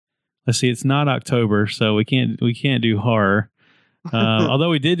let's see, it's not October, so we can't do horror. Although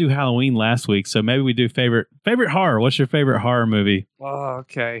we did do Halloween last week, so maybe we do favorite horror. What's your favorite horror movie? Oh,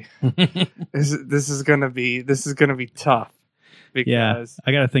 okay. This is gonna be tough because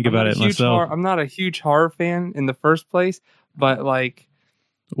I got to think about it myself. I'm not a huge horror fan in the first place, but like,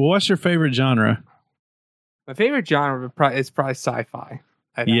 well, what's your favorite genre? My favorite genre is probably sci-fi.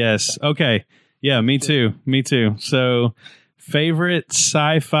 Yes. Okay. Yeah, me too. So, favorite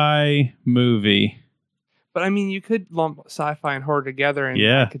sci-fi movie. But I mean, you could lump sci-fi and horror together, and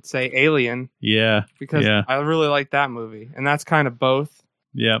I could say Alien. Yeah. Because I really like that movie, and that's kind of both.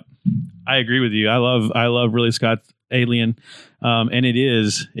 Yep. I agree with you. I love Ridley Scott's Alien. And it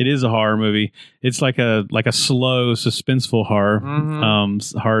is a horror movie. It's like a slow, suspenseful horror,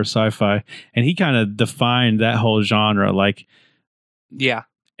 horror sci-fi. And he kind of defined that whole genre. Like,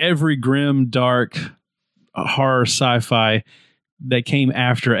 every grim, dark horror sci-fi that came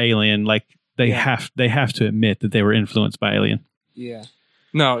after Alien, like they have to admit that they were influenced by Alien. Yeah.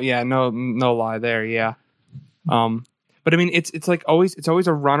 No lie there. Yeah. But I mean, it's like always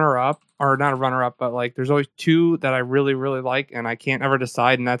a runner up, or not a runner up, but like there's always two that I really, really like, and I can't ever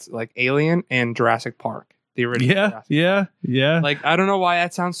decide, and that's like Alien and Jurassic Park, the original. Yeah. Like, I don't know why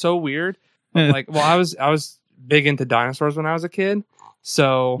that sounds so weird. But like, well, I was big into dinosaurs when I was a kid,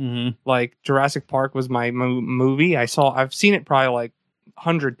 so like Jurassic Park was my movie. I've seen it probably like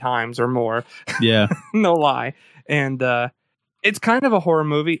 100 times or more. Yeah. No lie. And it's kind of a horror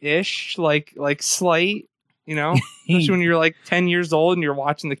movie ish, like slight. You know, especially when you're like 10 years old and you're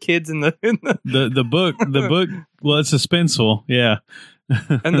watching the kids in the book. Well, it's suspenseful. Yeah.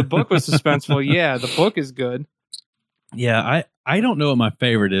 And the book was suspenseful. Yeah. The book is good. Yeah. I don't know what my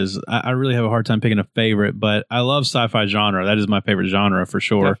favorite is. I really have a hard time picking a favorite, but I love sci-fi genre. That is my favorite genre for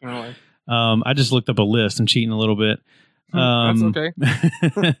sure. Definitely. I just looked up a list. I'm cheating a little bit. That's okay.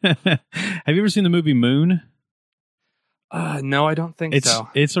 Have you ever seen the movie Moon? No, I don't think so.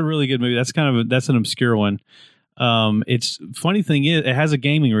 It's a really good movie. That's an obscure one. It's funny thing is it has a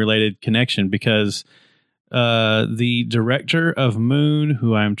gaming related connection because the director of Moon,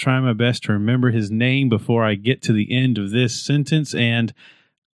 who I'm trying my best to remember his name before I get to the end of this sentence, and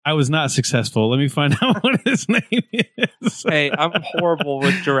I was not successful. Let me find out what his name is. Hey, I'm horrible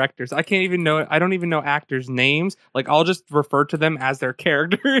with directors. I don't even know actors' names. Like, I'll just refer to them as their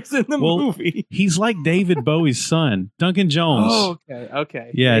characters in the movie. He's like David Bowie's son, Duncan Jones. Oh,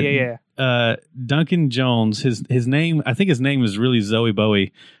 okay. Yeah. Duncan Jones. His name, I think his name is really Zoe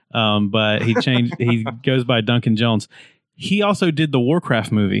Bowie, but he changed. He goes by Duncan Jones. He also did the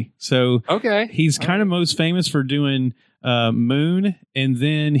Warcraft movie. So he's kind of most famous for doing Moon, and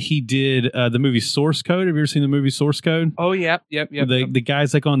then he did the movie Source Code. Have you ever seen the movie Source Code? Oh, yep. The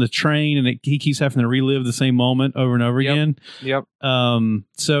guy's like on the train, and he keeps having to relive the same moment over and over again. Yep.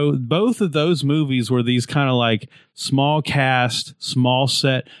 So both of those movies were these kind of like small cast, small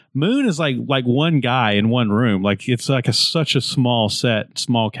set. Moon is like one guy in one room. Like it's like such a small set,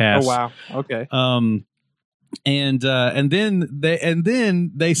 small cast. Oh wow. Okay. And then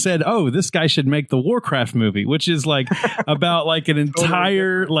they said, oh, this guy should make the Warcraft movie, which is like about like an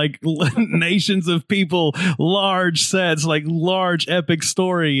entire like nations of people, large sets, like large epic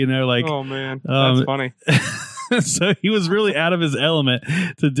story, you know, like, oh man, that's funny. So he was really out of his element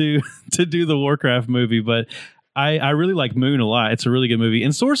to do the Warcraft movie, but I really like Moon a lot. It's a really good movie,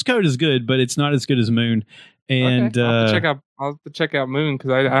 and Source Code is good, but it's not as good as Moon. And I'll have to check out Moon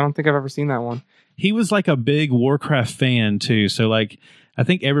because I don't think I've ever seen that one. He was like a big Warcraft fan too, so like I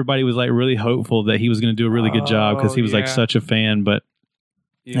think everybody was like really hopeful that he was going to do a really good job because he was like such a fan. But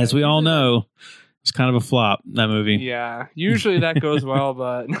as we all know, it's kind of a flop, that movie. Yeah, usually that goes well,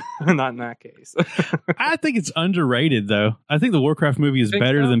 but not in that case. I think it's underrated though. I think the Warcraft movie is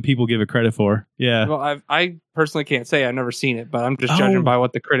better than people give it credit for. Yeah. Well, I personally can't say I've never seen it, but I'm just judging by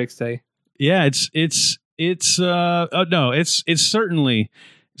what the critics say. Yeah, it's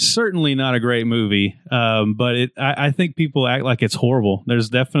certainly not a great movie, but I think people act like it's horrible. There's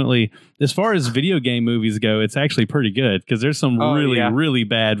definitely, as far as video game movies go, it's actually pretty good because there's some really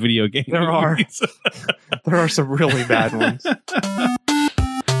bad video game movies. There are some really bad ones.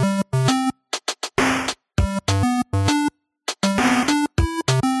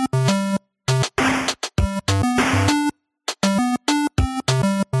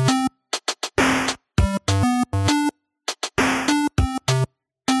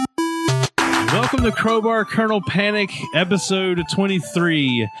 Welcome to Crowbar Colonel Panic, episode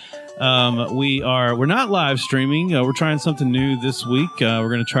 23. We're not live streaming. We're trying something new this week. We're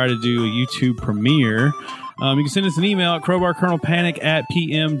going to try to do a YouTube premiere. You can send us an email at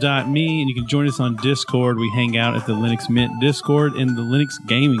crowbarkernelpanic@pm.me, and you can join us on Discord. We hang out at the Linux Mint Discord in the Linux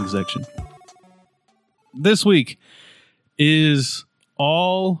gaming section. This week is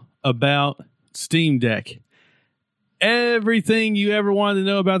all about Steam Deck. Everything you ever wanted to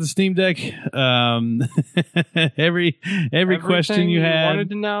know about the Steam Deck, every question you had, wanted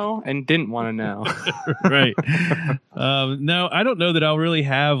to know and didn't want to know. Right. No, I don't know that I'll really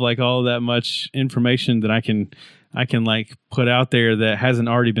have like all that much information that I can like put out there that hasn't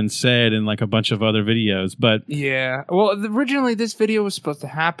already been said in like a bunch of other videos. But yeah, well, originally this video was supposed to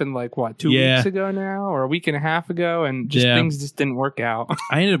happen like what, 2 weeks ago now, or a week and a half ago, and just things just didn't work out.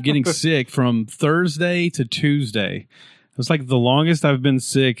 I ended up getting sick from Thursday to Tuesday. It was like the longest I've been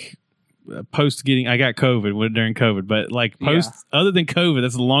sick post getting. I got COVID during COVID, but like other than COVID,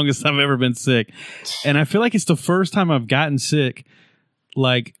 that's the longest I've ever been sick. And I feel like it's the first time I've gotten sick.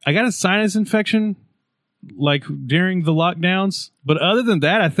 Like I got a sinus infection like during the lockdowns, but other than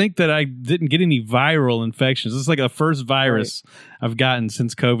that, I think that I didn't get any viral infections. This is like the first virus I've gotten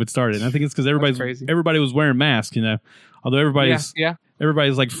since COVID started. And I think it's because everybody was wearing masks, you know. Although everybody's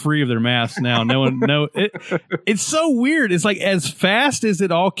like free of their masks now. It's so weird. It's like as fast as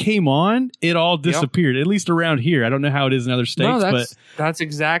it all came on, it all disappeared. At least around here. I don't know how it is in other states, but that's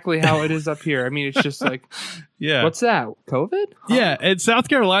exactly how it is up here. I mean, it's just like, what's that? COVID? Huh? Yeah, in South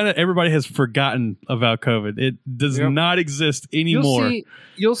Carolina, everybody has forgotten about COVID. It does not exist anymore.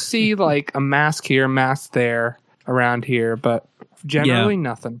 You'll see like a mask here, mask there around here, but generally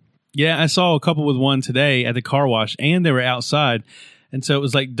nothing. Yeah, I saw a couple with one today at the car wash, and they were outside. And so it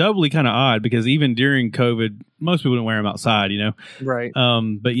was like doubly kind of odd because even during COVID, most people didn't wear them outside, you know? Right.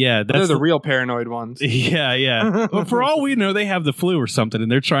 But yeah, they're the real paranoid ones. Yeah. Well, for all we know, they have the flu or something,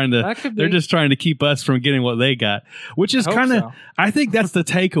 and they're just trying to keep us from getting what they got, which is kind of, I think that's the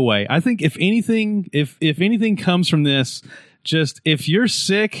takeaway. I think if anything comes from this, just if you're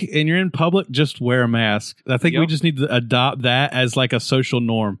sick and you're in public, just wear a mask. I think we just need to adopt that as like a social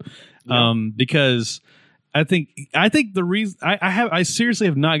norm, because I think the reason I seriously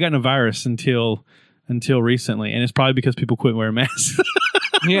have not gotten a virus until recently, and it's probably because people quit wearing masks.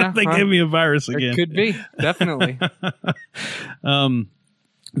 They gave me a virus again. It could be, definitely.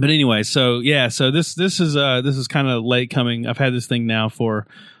 But anyway, so this is kind of late coming. I've had this thing now for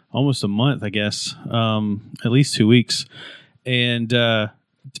almost a month, I guess, at least 2 weeks. And to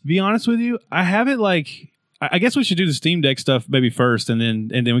be honest with you, I have it like, I guess we should do the Steam Deck stuff maybe first, and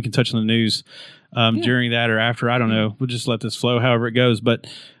then we can touch on the news during that or after. I don't know. We'll just let this flow however it goes. But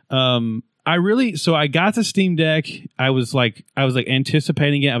I got the Steam Deck. I was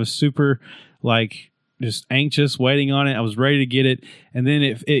anticipating it. I was super like just anxious, waiting on it. I was ready to get it, and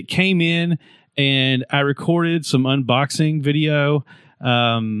then it came in, and I recorded some unboxing video.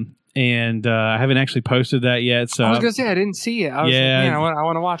 And I haven't actually posted that yet. So I was gonna say I didn't see it. I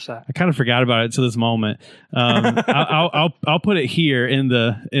want to watch that. I kind of forgot about it to this moment. I'll put it here in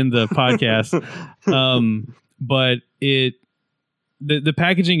the podcast. But the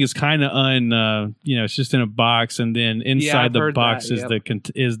packaging is kind of it's just in a box, and then inside the box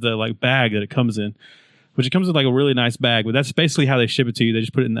is the like bag that it comes in, which it comes with like a really nice bag. But that's basically how they ship it to you. They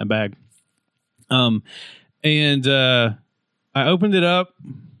just put it in that bag. And I opened it up.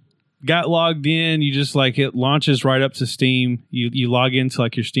 Got logged in. You just like it launches right up to Steam. You log into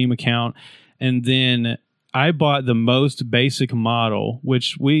like your Steam account, and then I bought the most basic model,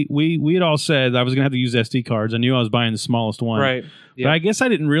 which we had all said I was gonna have to use SD cards. I knew I was buying the smallest one, right? But I guess I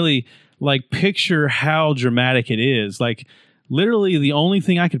didn't really like picture how dramatic it is. Like literally, the only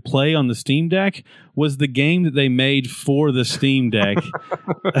thing I could play on the Steam Deck was the game that they made for the Steam Deck,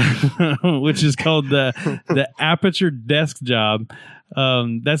 which is called the Aperture Desk Job.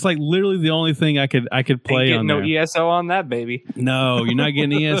 That's like literally the only thing I could play on there. No ESO on that, baby. No, you're not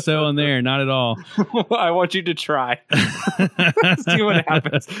getting ESO on there, not at all. I want you to try. See what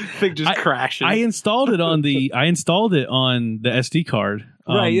happens. Thing just crashes. I installed it on the SD card.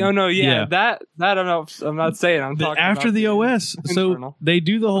 Right. That I'm not saying. I'm talking after about the OS. So they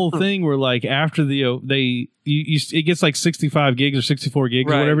do the whole thing where like after the it gets like 65 gigs or 64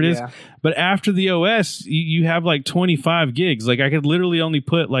 gigs or whatever it is. But after the OS, you have like 25 gigs. Like I could literally only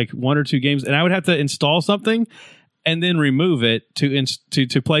put like 1 or 2 games, and I would have to install something and then remove it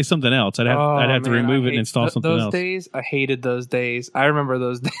to play something else. I'd have to remove it and install something else. Those days, I hated those days. I remember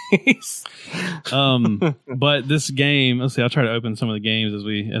those days. But this game, let's see. I'll try to open some of the games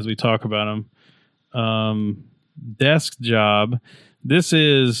as we talk about them. Desk Job. This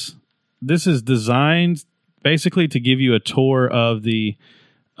is designed basically to give you a tour of the.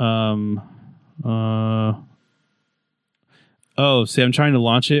 See, I'm trying to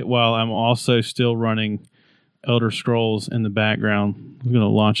launch it while I'm also still running Elder Scrolls in the background. I'm going to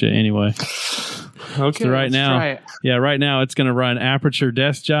launch it anyway. Okay, So right let's now, try it. yeah, right now it's going to run Aperture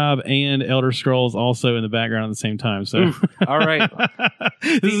Desk Job and Elder Scrolls also in the background at the same time. So, Oof, all right.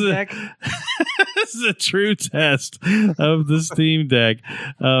 this is a true test of the Steam Deck.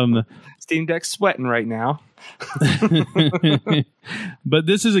 Steam Deck's sweating right now. But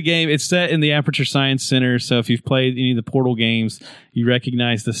this is a game. It's set in the Aperture Science Center. So if you've played any of the Portal games, you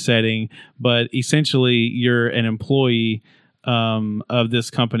recognize the setting. But essentially, you're an employee of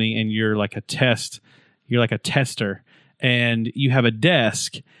this company, and you're like a tester, and you have a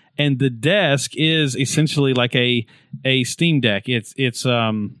desk, and the desk is essentially like a Steam Deck. It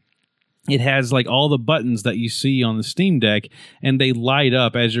has like all the buttons that you see on the Steam Deck, and they light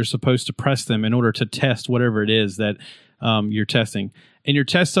up as you're supposed to press them in order to test whatever it is that you're testing. And your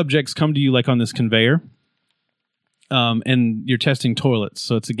test subjects come to you like on this conveyor, and you're testing toilets.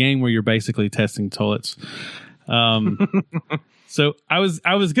 So it's a game where you're basically testing toilets. So I was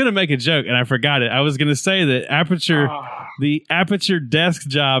going to make a joke and I forgot it. I was going to say that the Aperture Desk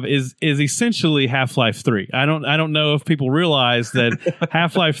Job is essentially Half-Life 3. I don't know if people realize that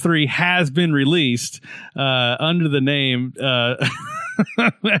Half-Life 3 has been released under the name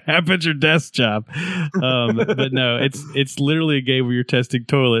Aperture Desk Job. But no, it's literally a game where you're testing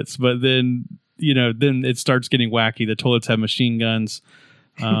toilets, but then it starts getting wacky. The toilets have machine guns.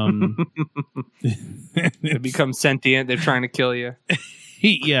 They become sentient. They're trying to kill you.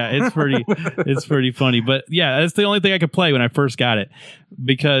 Yeah, it's pretty funny. But yeah, that's the only thing I could play when I first got it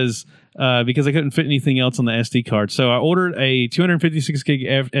because I couldn't fit anything else on the SD card. So I ordered a 256 gig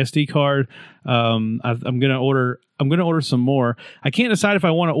SD card. I'm gonna order some more. I can't decide if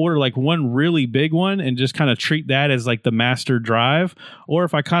I want to order like one really big one and just kind of treat that as like the master drive, or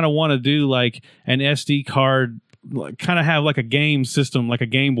if I kind of want to do like an SD card. Kind of have like a game system, like a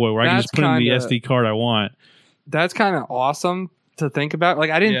Game Boy, where I can just put in the SD card I want. That's kind of awesome to think about.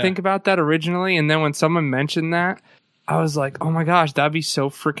 Like I didn't think about that originally, and then when someone mentioned that, I was like, "Oh my gosh, that'd be so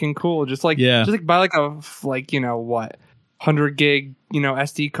freaking cool!" Just buy like a 100 gig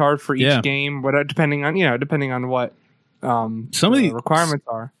SD card for each game, depending on what some of the requirements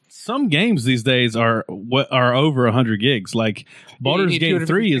are. Some games these days are over 100 gigs. Like Baldur's Gate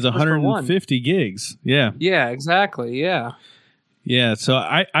 3 is 150 gigs. Yeah. Yeah, exactly. Yeah. Yeah. So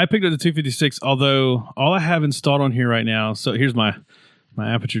I picked up the 256, although all I have installed on here right now. So here's my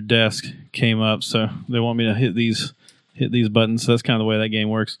Aperture Desk came up. So they want me to hit these buttons. So that's kind of the way that game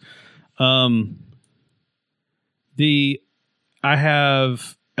works. I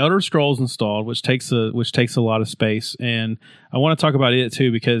have Elder Scrolls installed, which takes a lot of space, and I want to talk about it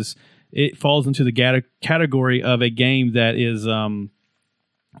too because it falls into the category of a game that is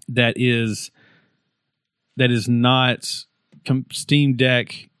not Steam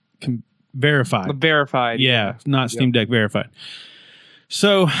Deck verified. Verified, yeah, not Steam Deck verified.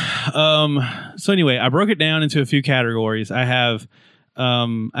 So anyway, I broke it down into a few categories. I have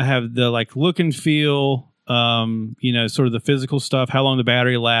the like look and feel. Sort of the physical stuff, how long the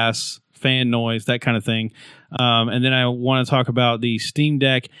battery lasts, fan noise, that kind of thing. And then I want to talk about the Steam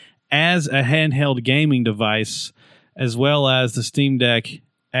Deck as a handheld gaming device, as well as the Steam Deck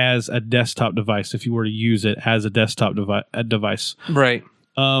as a desktop device, if you were to use it as a desktop device. Right.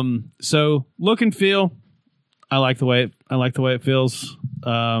 So look and feel, I like the way it feels.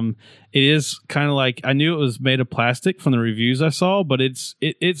 It is kind of like, I knew it was made of plastic from the reviews I saw, but it's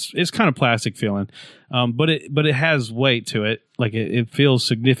kind of plastic feeling. But it has weight to it. Like it feels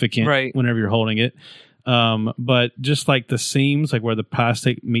significant whenever you're holding it. But just like the seams, like where the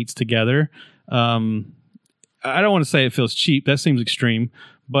plastic meets together, I don't want to say it feels cheap. That seems extreme,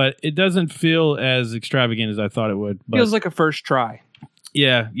 but it doesn't feel as extravagant as I thought it would. But feels like a first try.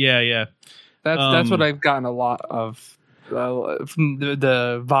 Yeah. That's what I've gotten a lot of from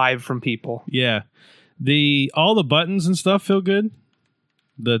the vibe from people. Yeah, all the buttons and stuff feel good.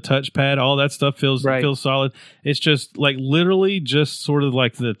 The touchpad, all that stuff feels solid. It's just like literally just sort of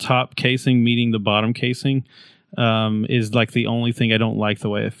like the top casing meeting the bottom casing is like the only thing I don't like the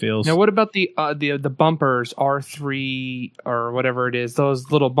way it feels. Now, what about the bumpers, R3 or whatever it is? Those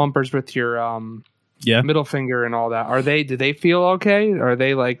little bumpers with your middle finger and all that. Do they feel okay? Are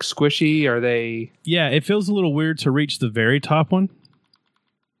they like squishy? Are they? Yeah, it feels a little weird to reach the very top one.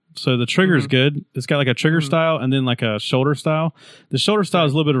 So the trigger is good. It's got like a trigger style and then like a shoulder style. The shoulder style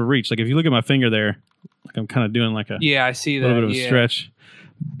is a little bit of a reach. Like if you look at my finger there, like I'm kind of doing like a I see that. Little bit of a stretch.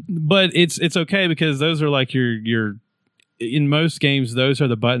 But it's okay because those are like your in most games, those are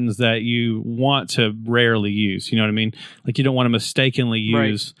the buttons that you want to rarely use. You know what I mean? Like you don't want to mistakenly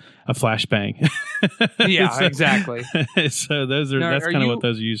use a flashbang. Yeah, exactly. So that's kind of what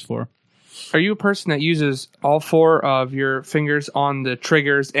those are used for. Are you a person that uses all 4 of your fingers on the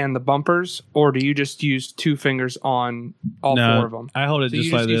triggers and the bumpers, or do you just use 2 fingers on all 4 of them? I hold it So just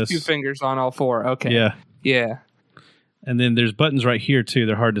you like use this. 2 fingers on all 4. Okay. Yeah. Yeah. And then there's buttons right here too.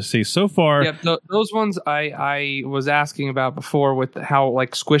 They're hard to see. So far, Yep. Those ones I was asking about before with how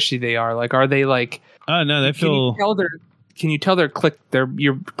like squishy they are. Like, are they like? oh no, they feel. Can you tell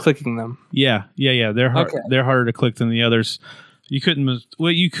you're clicking them? Yeah. They're hard, Okay. They're harder to click than the others. You couldn't.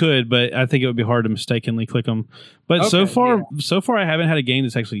 Well, you could, but I think it would be hard to mistakenly click them. But so far, I haven't had a game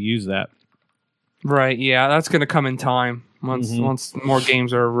that's actually used that. Right. Yeah, that's going to come in time once more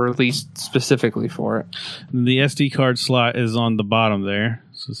games are released specifically for it. The SD card slot is on the bottom there.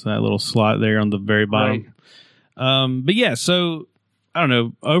 So it's that little slot there on the very bottom. Right. But yeah, so I don't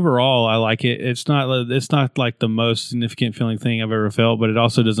know. Overall, I like it. It's not like the most significant feeling thing I've ever felt, but it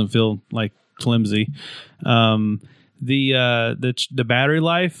also doesn't feel like flimsy. The battery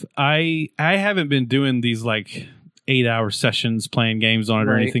life, I haven't been doing these like 8-hour sessions playing games on it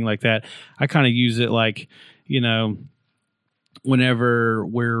or anything like that. I kind of use it like, whenever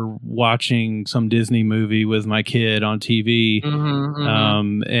we're watching some Disney movie with my kid on TV,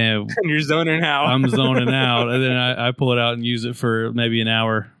 and you're zoning out. I'm zoning out, and then I pull it out and use it for maybe an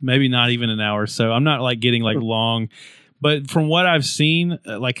hour, maybe not even an hour. So I'm not like getting like long, but from what I've seen,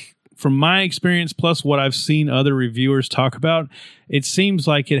 like from my experience, plus what I've seen other reviewers talk about, it seems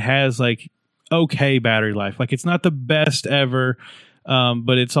like it has like okay battery life. Like it's not the best ever,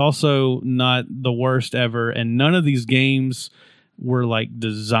 but it's also not the worst ever. And none of these games were like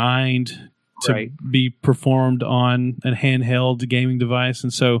designed to be performed on a handheld gaming device,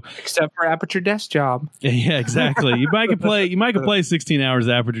 and so except for Aperture Desktop. Yeah, exactly. You might could play 16 hours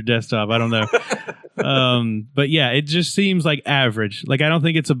of Aperture Desktop. I don't know. But yeah, it just seems like average. Like I don't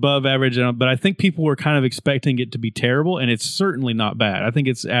think it's above average, but I think people were kind of expecting it to be terrible, and it's certainly not bad. I think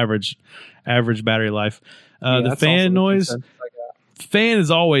it's average battery life. The fan noise, fan is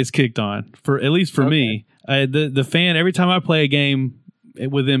always kicked on at least for me. The fan, every time I play a game,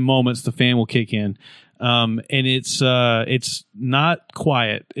 within moments the fan will kick in, and it's not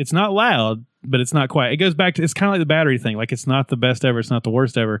quiet. It's not loud, but it's not quiet. It goes back to, it's kind of like the battery thing. Like it's not the best ever, it's not the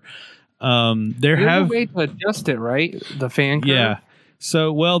worst ever. There's a way to adjust it, right? The fan curve? Yeah.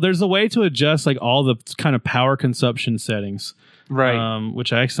 So there's a way to adjust like all the kind of power consumption settings, right?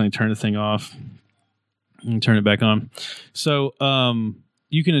 Which I accidentally turned the thing off and turn it back on. So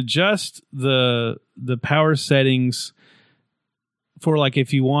you can adjust the power settings for like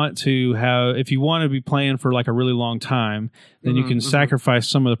if you want to be playing for like a really long time, then you can sacrifice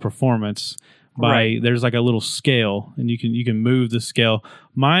some of the performance by there's like a little scale, and you can move the scale.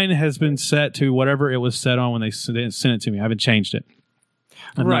 Mine has been set to whatever it was set on when they sent it to me. I haven't changed it.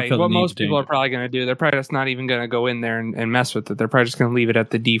 What most people are probably going to do, they're probably just not even going to go in there and mess with it. They're probably just going to leave it at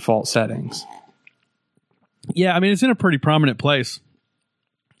the default settings. Yeah, I mean it's in a pretty prominent place.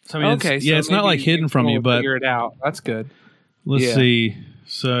 So, I mean, it's not like hidden from you, but figure it out. That's good. Let's see.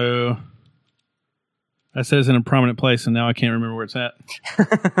 So I said it's in a prominent place, and now I can't remember where it's at.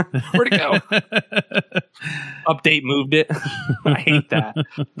 Where'd it go? Update moved it. I hate that.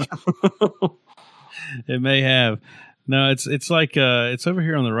 It may have. No, it's like it's over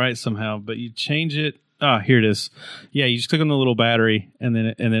here on the right somehow, but you change it. Here it is. Yeah, you just click on the little battery, and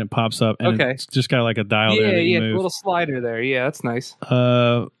then it pops up. And it's just got like a dial there. Yeah, a little slider there. Yeah, that's nice.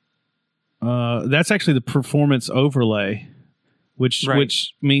 That's actually the performance overlay, which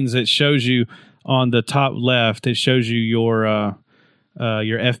means it shows you on the top left. It shows you your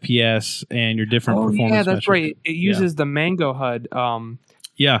FPS and your different performance. Yeah, that's right. It uses the Mango HUD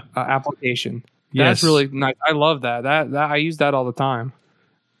application. That's really nice. I love that. That I use that all the time.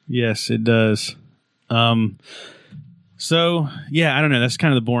 Yes, it does. So yeah, I don't know. That's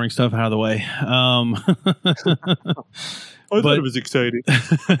kind of the boring stuff out of the way. I thought it was exciting.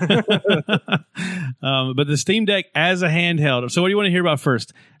 But the Steam Deck as a handheld. So what do you want to hear about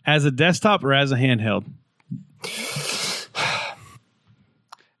first? As a desktop or as a handheld?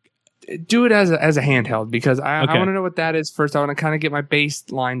 Do it as a handheld, because I want to know what that is first. I want to kind of get my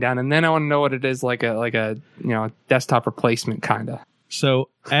baseline down, and then I want to know what it is like a desktop replacement kind of. So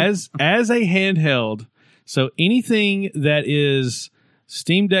as a handheld, so anything that is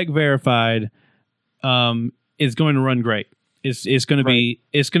Steam Deck verified is going to run great. It's going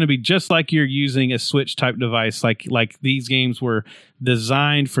to be just like you're using a Switch type device. Like these games were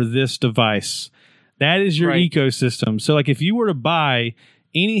designed for this device. That is your ecosystem. So like if you were to buy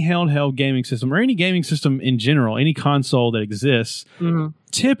any handheld gaming system or any gaming system in general, any console that exists,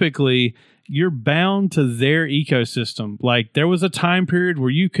 typically you're bound to their ecosystem. Like there was a time period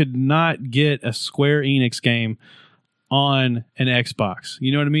where you could not get a Square Enix game on an Xbox.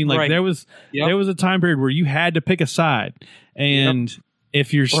 You know what I mean? Like Right. there was a time period where you had to pick a side, and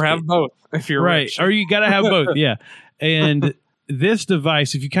if you're or have both if you're right, rich. or you got to have both. Yeah, and this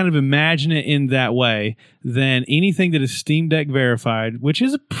device, if you kind of imagine it in that way, then anything that is Steam Deck verified, which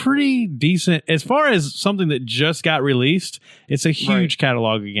is a pretty decent as far as something that just got released, it's a huge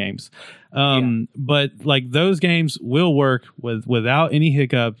catalog of games. But like those games will work without any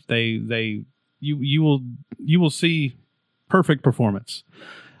hiccup. You will see perfect performance.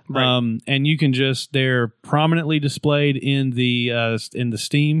 Right. And you can they're prominently displayed in the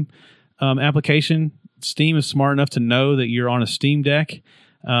Steam application. Steam is smart enough to know that you're on a Steam Deck.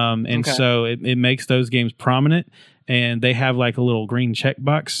 So it makes those games prominent, and they have like a little green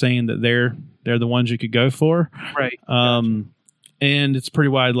checkbox saying that they're the ones you could go for. Right. And it's a pretty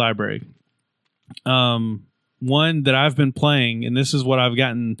wide library. One that I've been playing, and this is what I've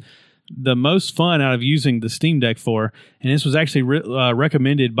gotten the most fun out of using the Steam Deck for, and this was actually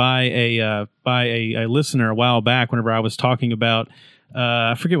recommended by a listener a while back whenever I was talking about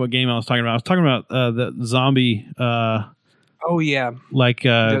I forget what game I was talking about. I was talking about the zombie oh yeah, like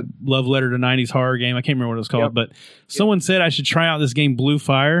love letter to 90s horror game. I can't remember what it was called, but someone said I should try out this game Blue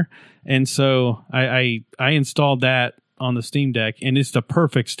Fire, and so I installed that on the Steam Deck, and it's the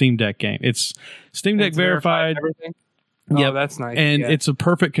perfect Steam Deck game. It's Steam Deck verified. Everything. Yeah, that's nice. And it's a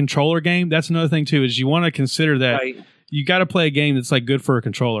perfect controller game. That's another thing too, is you want to consider that you got to play a game that's like good for a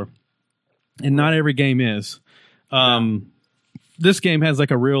controller, and not every game is. This game has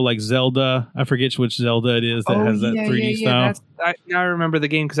like a real like Zelda. I forget which Zelda it is that has that 3D style. Now I remember the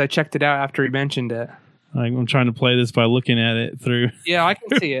game because I checked it out after he mentioned it. I'm trying to play this by looking at it through. Yeah, I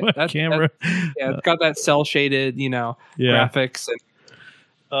can see it. That's camera. It's got that cell shaded, graphics and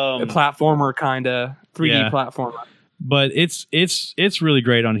a platformer kind of 3D platformer. But it's really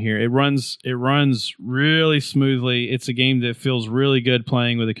great on here. It runs really smoothly. It's a game that feels really good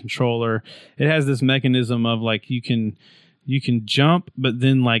playing with a controller. It has this mechanism of like you can jump, but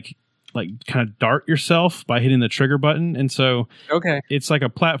then like kind of dart yourself by hitting the trigger button. And so it's like a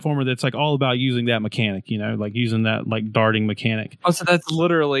platformer that's like all about using that mechanic, like using that like darting mechanic. Oh, so that's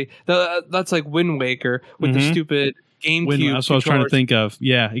literally that's like Wind Waker with the stupid GameCube. That's what I was trying to think of.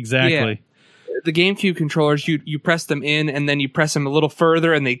 Yeah, exactly. Yeah. The GameCube controllers, you press them in and then you press them a little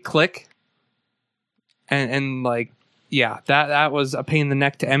further and they click. And like, yeah, that was a pain in the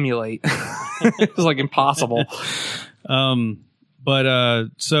neck to emulate. It was like impossible.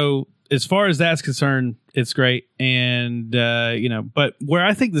 So as far as that's concerned, it's great. And, but where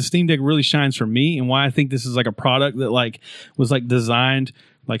I think the Steam Deck really shines for me, and why I think this is like a product that like was like designed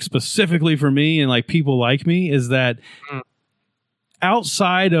like specifically for me and like people like me, is that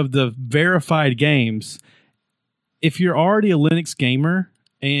outside of the verified games, if you're already a Linux gamer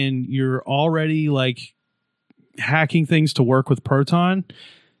and you're already like hacking things to work with Proton,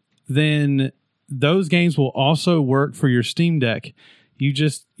 then those games will also work for your Steam Deck. It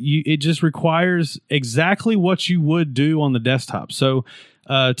just requires exactly what you would do on the desktop. So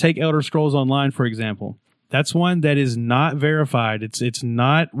take Elder Scrolls Online, for example. That's one that is not verified. It's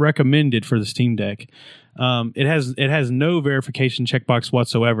not recommended for the Steam Deck. It has no verification checkbox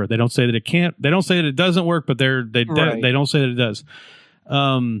whatsoever. They don't say that it can't. They don't say that it doesn't work, but they don't say that it does.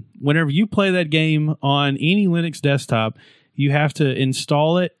 Whenever you play that game on any Linux desktop, you have to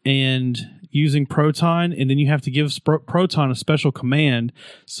install it and using Proton, and then you have to give Proton a special command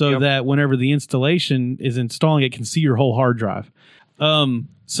so that whenever the installation is installing, it can see your whole hard drive.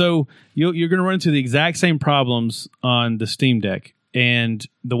 So you're going to run into the exact same problems on the Steam Deck, and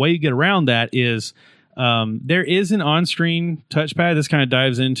the way you get around that is there is an on-screen touchpad. This kind of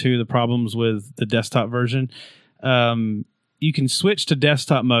dives into the problems with the desktop version. You can switch to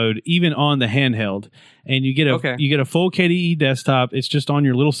desktop mode even on the handheld, and you get a full KDE desktop. It's just on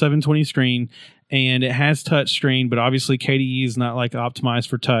your little 720 screen, and it has touch screen, but obviously KDE is not like optimized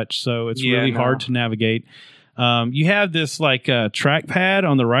for touch, so it's really hard to navigate. You have this like trackpad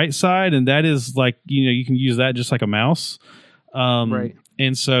on the right side, and that is like you can use that just like a mouse. Right.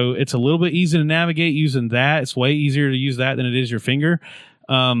 And so it's a little bit easy to navigate using that. It's way easier to use that than it is your finger.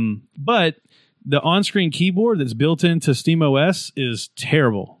 But the on-screen keyboard that's built into SteamOS is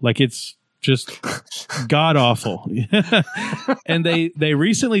terrible. Like it's just god awful. And they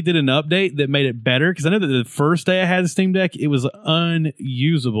recently did an update that made it better, because I know that the first day I had the Steam Deck, it was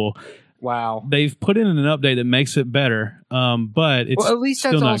unusable. Wow. They've put in an update that makes it better, but it's at least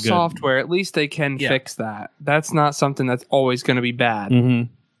still that's all not good. Software. At least they can fix that. That's not something that's always going to be bad.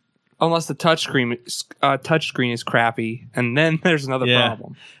 Mm-hmm. Unless the touchscreen is crappy, and then there's another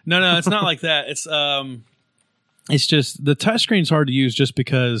problem. No, it's not like that. It's just the touchscreen's hard to use just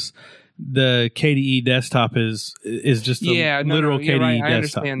because the KDE desktop is just a literal KDE right. I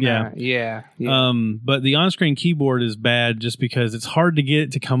desktop. understand that. Yeah. But the on-screen keyboard is bad just because it's hard to get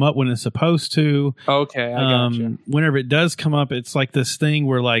it to come up when it's supposed to. Okay, I gotcha. Whenever it does come up, it's like this thing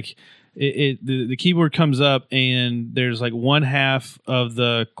where like the keyboard comes up and there's like one half of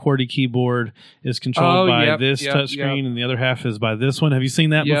the QWERTY keyboard is controlled by this touchscreen and the other half is by this one. Have you seen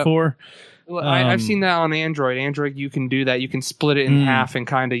that before? Well, I've seen that on Android. Android, you can do that. You can split it in half and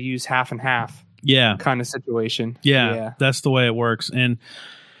kind of use half and half. Yeah, kind of situation. Yeah, that's the way it works, and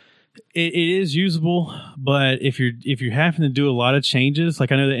it is usable. But if you're having to do a lot of changes,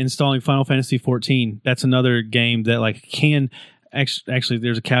 like I know that installing Final Fantasy 14, that's another game that like can actually.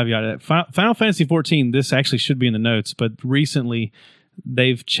 There's a caveat to that. Final Fantasy 14. This actually should be in the notes, but recently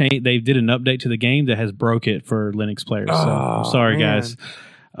they've changed. They did an update to the game that has broke it for Linux players. So I'm sorry, guys.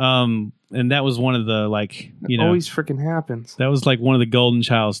 And that was one of the always freaking happens. That was like one of the golden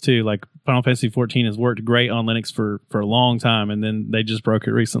childs too. Like Final Fantasy 14 has worked great on Linux for a long time, and then they just broke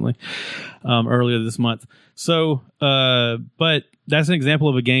it recently, earlier this month. So, but that's an example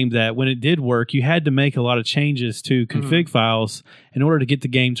of a game that when it did work, you had to make a lot of changes to config files in order to get the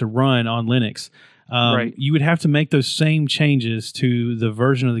game to run on Linux. Right. You would have to make those same changes to the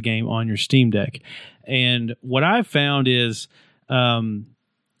version of the game on your Steam Deck. And what I've found is,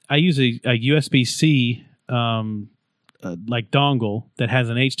 I use a USB-C like dongle that has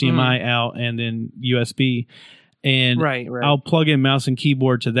an HDMI out and then USB, and I'll plug in mouse and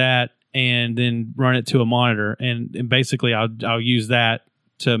keyboard to that, and then run it to a monitor, and basically I'll use that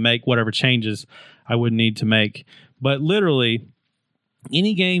to make whatever changes I would need to make. But literally,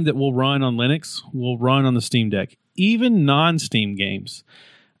 any game that will run on Linux will run on the Steam Deck, even non-Steam games.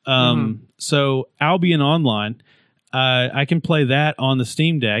 So Albion Online. I can play that on the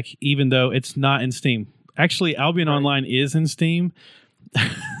Steam Deck, even though it's not in Steam. Actually, Albion Online is in Steam.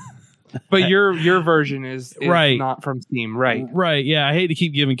 But your version is not from Steam, right? Right, yeah. I hate to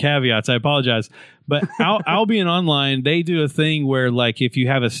keep giving caveats. I apologize. But Albion Online, they do a thing where, like, if you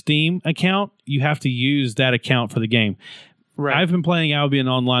have a Steam account, you have to use that account for the game. Right. I've been playing Albion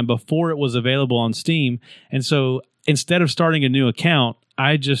Online before it was available on Steam, and so instead of starting a new account,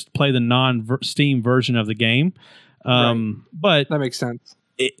 I just play the non-Steam version of the game. But that makes sense.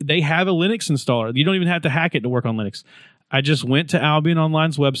 They have a Linux installer. You don't even have to hack it to work on Linux. I just went to Albion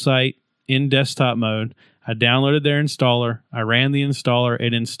Online's website in desktop mode. I downloaded their installer. I ran the installer.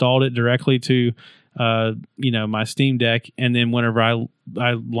 It installed it directly to, my Steam Deck. And then whenever I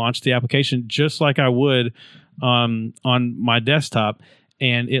launched the application, just like I would on my desktop,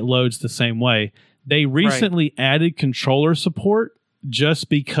 and it loads the same way. They recently added controller support just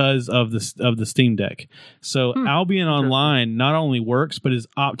because of the Steam Deck. So Albion Online not only works, but is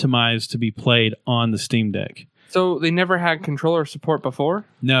optimized to be played on the Steam Deck. So they never had controller support before?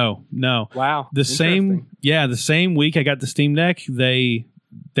 No. Wow. The same week I got the Steam Deck, they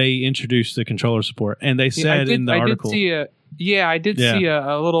introduced the controller support, and they said in the article. I did see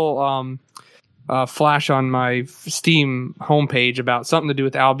a little flash on my Steam homepage about something to do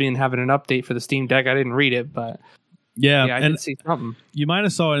with Albion having an update for the Steam Deck. I didn't read it, but I did see something. You might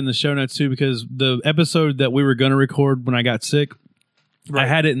have saw it in the show notes too, because the episode that we were going to record when I got sick, I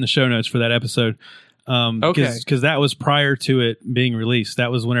had it in the show notes for that episode. Because that was prior to it being released.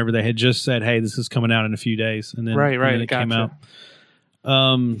 That was whenever they had just said, "Hey, this is coming out in a few days," and then it came out.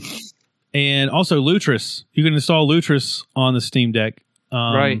 And also Lutris, you can install Lutris on the Steam Deck,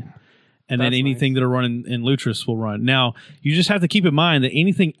 and then anything that'll run in Lutris will run. Now, you just have to keep in mind that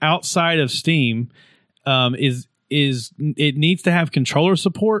anything outside of Steam is it needs to have controller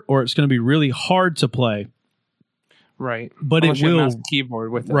support, or it's going to be really hard to play. Right, but unless it will mouse and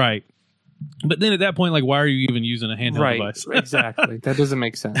keyboard with it. Right. But then at that point, like, why are you even using a handheld device? Exactly. That doesn't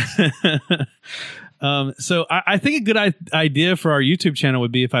make sense. So I think a good idea for our YouTube channel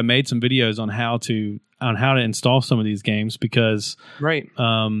would be if I made some videos on how to install some of these games, because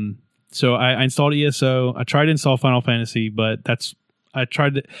so I installed ESO. I tried to install Final Fantasy, but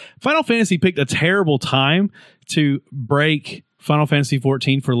Final Fantasy picked a terrible time to break Final Fantasy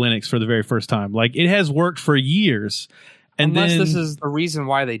 14 for Linux for the very first time. Like, it has worked for years. And unless this is the reason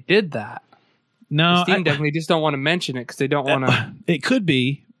why they did that. No, Steam Deck, they just don't want to mention it because they don't want to. It could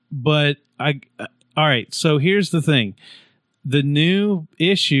be, but all right. So here's the thing: the new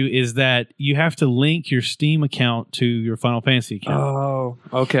issue is that you have to link your Steam account to your Final Fantasy account. Oh,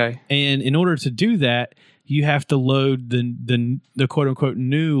 okay. And in order to do that, you have to load the quote unquote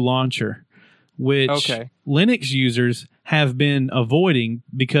new launcher, which Linux users have been avoiding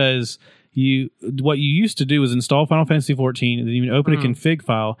because what you used to do was install Final Fantasy 14, and then you would open a config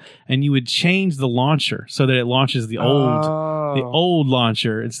file, and you would change the launcher so that it launches the old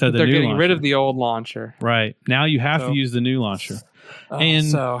launcher instead of the new launcher. They're getting rid of the old launcher. Right. Now you have to use the new launcher.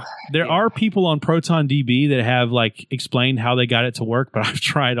 There are people on ProtonDB that have like explained how they got it to work, but I've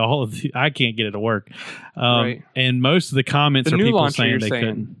tried I can't get it to work. And most of the comments are people saying they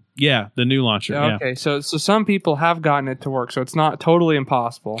couldn't. Yeah, the new launcher. Okay, so some people have gotten it to work, so it's not totally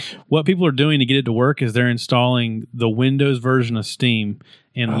impossible. What people are doing to get it to work is they're installing the Windows version of Steam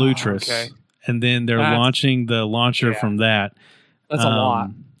in Lutris, and then they're launching the launcher from that. That's a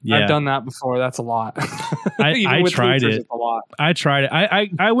lot. Yeah. I've done that before. That's a lot. I tried it. A lot. I tried it.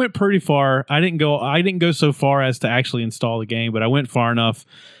 I went pretty far. I didn't go so far as to actually install the game, but I went far enough.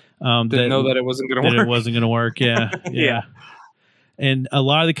 Didn't know that it wasn't going to work. It wasn't going to work. Yeah. Yeah. And a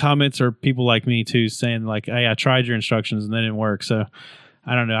lot of the comments are people like me too, saying like, "Hey, I tried your instructions and they didn't work." So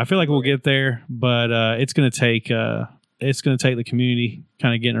I don't know. I feel like we'll get there, but it's going to take the community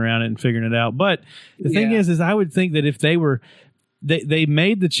kind of getting around it and figuring it out. But the thing is I would think that if they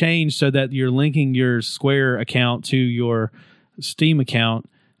made the change so that you're linking your Square account to your Steam account,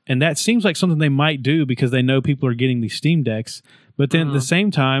 and that seems like something they might do because they know people are getting these Steam Decks. But then at the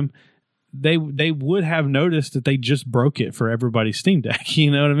same time, they would have noticed that they just broke it for everybody's Steam Deck.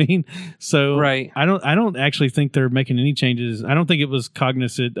 You know what I mean? So I don't actually think they're making any changes. I don't think it was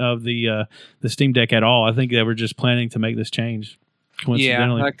cognizant of the Steam Deck at all. I think they were just planning to make this change. Yeah,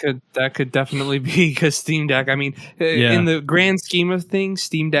 that could definitely be because Steam Deck. I mean, in the grand scheme of things,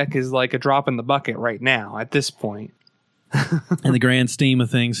 Steam Deck is like a drop in the bucket right now at this point. In the grand scheme of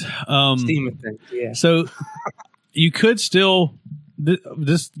things, yeah. So you could still.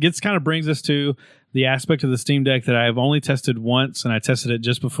 This kind of brings us to the aspect of the Steam Deck that I've only tested once, and I tested it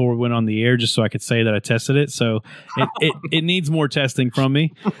just before we went on the air, just so I could say that I tested it. So it needs more testing from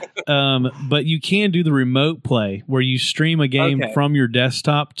me. But you can do the remote play where you stream a game from your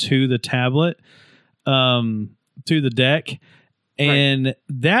desktop to the tablet, to the deck, and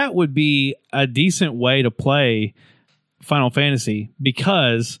that would be a decent way to play Final Fantasy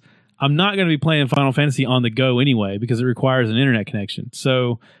because I'm not going to be playing Final Fantasy on the go anyway because it requires an internet connection.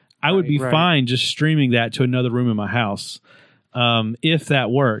 So I would be fine just streaming that to another room in my house. If that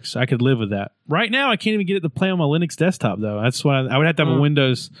works, I could live with that. Right now, I can't even get it to play on my Linux desktop, though. That's why I would have to have a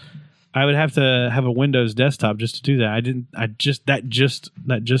Windows. I would have to have a Windows desktop just to do that.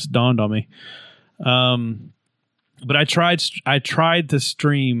 That just dawned on me. But I tried to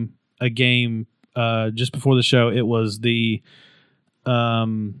stream a game just before the show. It was the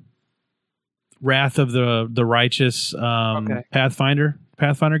Wrath of the Righteous Pathfinder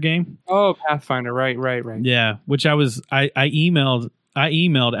game. Oh, Pathfinder, right. Yeah, which I emailed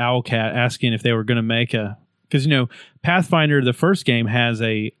Owlcat asking if they were going to make because Pathfinder, the first game has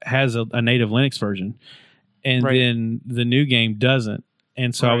a native Linux version, and then the new game doesn't.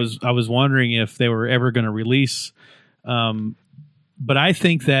 And so I was wondering if they were ever going to release. But I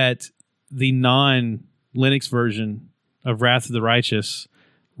think that the non-Linux version of Wrath of the Righteous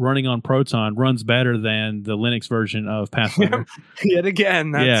running on Proton runs better than the Linux version of Pathfinder. Yet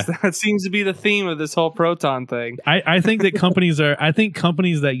again, that seems to be the theme of this whole Proton thing. I think that companies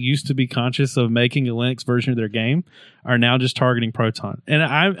that used to be conscious of making a Linux version of their game are now just targeting Proton. And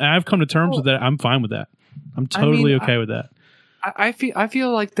I've come to terms with that. I'm fine with that. I'm totally okay with that. I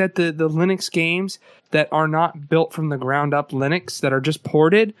feel like that the Linux games that are not built from the ground up Linux, that are just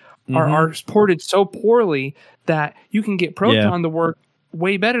ported, are ported so poorly that you can get Proton to work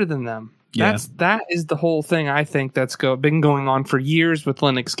way better than them. That is the whole thing. I think that's been going on for years with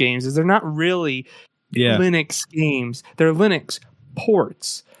Linux games. Is they're not really Linux games; they're Linux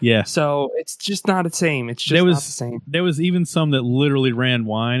ports. Yeah. So it's just not the same. It's just not the same. There was even some that literally ran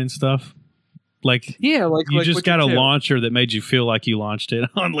Wine and stuff. Like you just got a launcher that made you feel like you launched it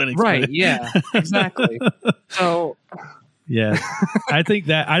on Linux. Right. Yeah. Exactly. So. Yeah, I think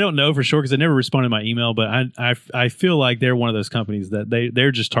that I don't know for sure because I never responded to my email, but I feel like they're one of those companies that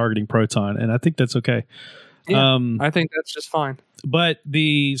they're just targeting Proton, and I think that's okay. Yeah, I think that's just fine. But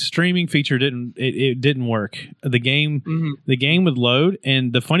the streaming feature didn't work. The game would load,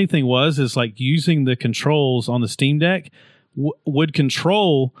 and the funny thing is like using the controls on the Steam Deck would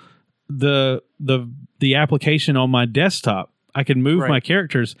control the application on my desktop. I could move my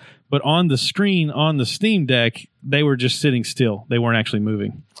characters, but on the screen on the Steam Deck, they were just sitting still. They weren't actually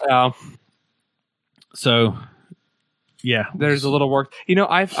moving. So, yeah. There's a little work.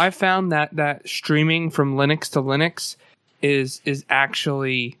 I've found that streaming from Linux to Linux is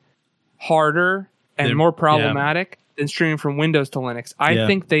actually harder and more problematic than streaming from Windows to Linux. I Yeah.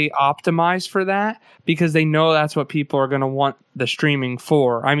 think they optimize for that because they know that's what people are going to want the streaming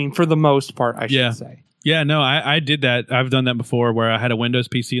for. I mean, for the most part, I should say. Yeah, no, I did that. I've done that before where I had a Windows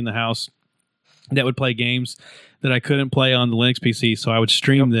PC in the house that would play games that I couldn't play on the Linux PC, so I would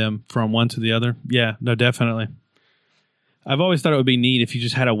stream them from one to the other. Yeah, no, definitely. I've always thought it would be neat if you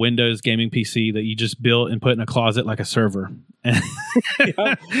just had a Windows gaming PC that you just built and put in a closet like a server. And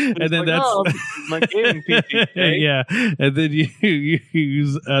then that's my gaming PC. yeah, and then you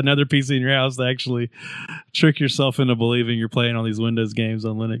use another PC in your house to actually trick yourself into believing you're playing all these Windows games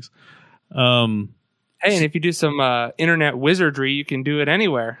on Linux. Hey, and if you do some internet wizardry, you can do it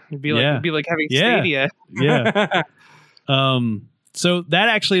anywhere. It'd be like having Stadia. Yeah. So that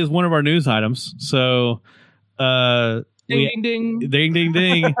actually is one of our news items. So Ding, ding, ding. Ding, ding,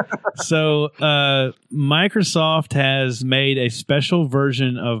 ding. So Microsoft has made a special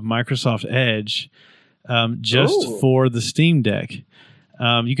version of Microsoft Edge just for the Steam Deck.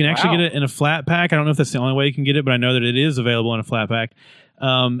 You can actually get it in a flat pack. I don't know if that's the only way you can get it, but I know that it is available in a flat pack.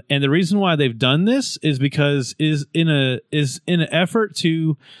 And the reason why they've done this is because is in an effort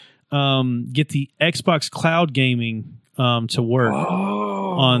to get the Xbox Cloud Gaming to work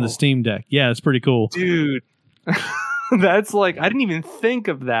on the Steam Deck. Yeah, it's pretty cool, dude. That's like, I didn't even think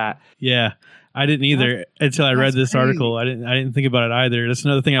of that. Yeah, I didn't either until I read this article. I didn't think about it either. That's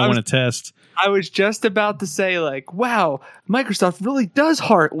another thing I want to test. I was just about to say, like, wow, Microsoft really does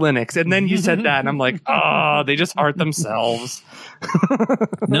heart Linux. And then you said that, and I'm like, oh, they just heart themselves.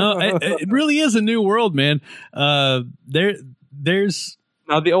 No, it really is a new world, man. There's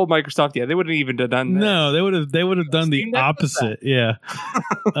now the old Microsoft, they wouldn't even have done that. No, they would have done the opposite. Yeah,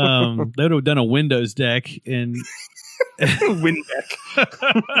 they would have done a Windows deck and Windex.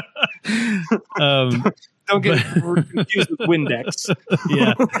 Don't get confused with Windex.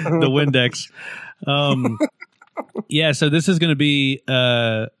 Yeah, the Windex. Yeah, so this is going to be.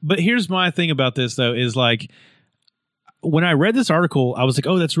 But here's my thing about this though: is like when I read this article, I was like,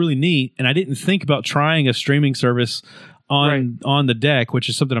 "Oh, that's really neat," and I didn't think about trying a streaming service on the deck, which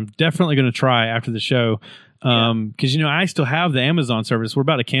is something I'm definitely going to try after the show. Because I still have the Amazon service. We're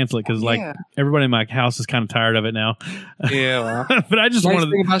about to cancel it because everybody in my house is kind of tired of it now. Yeah, but I just wanted.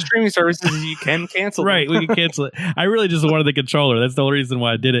 The thing about streaming services is you can cancel. Right, we can cancel it. I really just wanted the controller. That's the only reason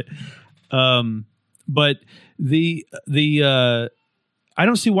why I did it. But the I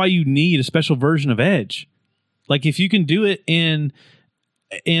don't see why you need a special version of Edge. Like if you can do it in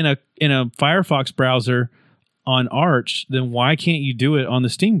a Firefox browser on Arch, then why can't you do it on the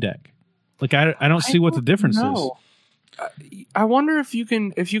Steam Deck? Like I don't see what the difference is. I wonder if you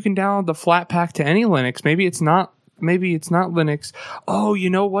can download the Flatpak to any Linux. Maybe it's not Linux. Oh, you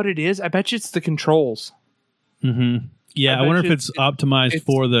know what it is? I bet you it's the controls. Mm-hmm. Yeah, I wonder if it's optimized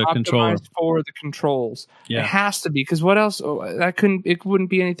for the controller. For the controls. Yeah. It has to be, because what else? It wouldn't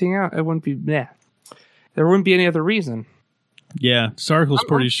be anything else. It wouldn't be. Yeah, there wouldn't be any other reason. Yeah, this article's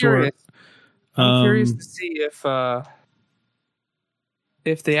pretty short. I'm curious to see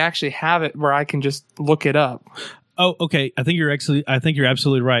if they actually have it where I can just look it up. Oh, okay. I think you're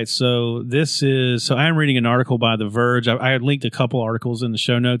absolutely right. So I'm reading an article by The Verge. I had linked a couple articles in the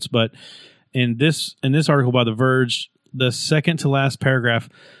show notes, but in this article by The Verge, the second to last paragraph,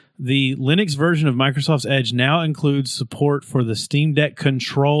 the Linux version of Microsoft's Edge now includes support for the Steam Deck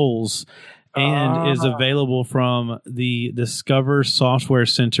controls and is available from the Discover Software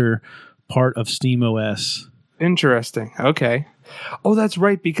Center, part of SteamOS. Interesting. Okay. Oh, that's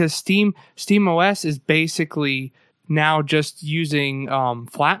right, because SteamOS is basically now just using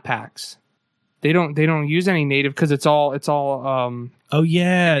Flatpaks. They don't use any native because it's all oh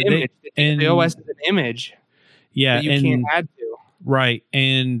yeah, the OS is an image. Yeah, that you can't add to. Right,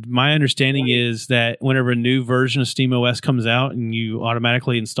 and my understanding is that whenever a new version of SteamOS comes out and you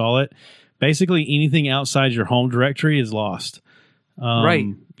automatically install it, basically anything outside your home directory is lost. Right.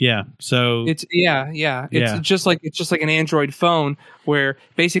 Yeah. So it's It's just like an Android phone where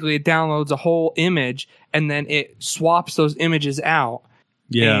basically it downloads a whole image and then it swaps those images out.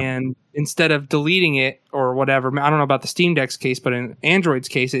 Yeah. And instead of deleting it or whatever, I don't know about the Steam Deck's case, but in Android's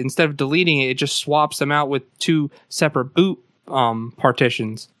case, instead of deleting it, it just swaps them out with two separate boot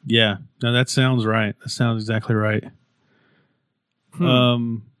partitions. Yeah. No, that sounds right. That sounds exactly right.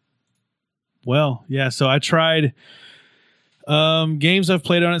 Well, yeah. So I tried. Games I've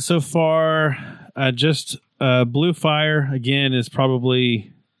played on it so far, just Blue Fire again is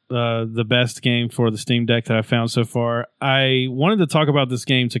probably the best game for the Steam Deck that I've found so far. I wanted to talk about this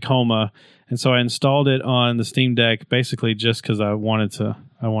game, Tacoma, and so I installed it on the Steam Deck basically just because I wanted to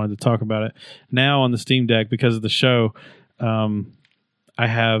talk about it. Now on the Steam Deck, because of the show, I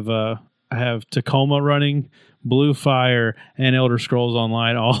have Tacoma running, Blue Fire, and Elder Scrolls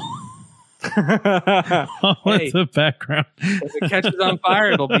Online all Hey, with the background. if it catches on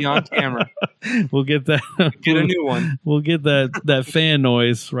fire, it'll be on camera. We'll get that. Get a new one. We'll get that fan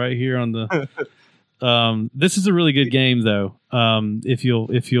noise right here on the. This is a really good game, though. If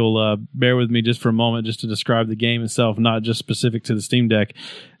you'll bear with me just for a moment, just to describe the game itself, not just specific to the Steam Deck.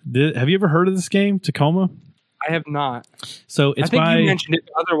 Have you ever heard of this game, Tacoma? I have not. So it's I think you mentioned it,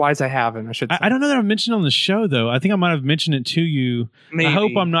 but otherwise I haven't. I should say. I don't know that I've mentioned it on the show, though. I think I might have mentioned it to you. Maybe. I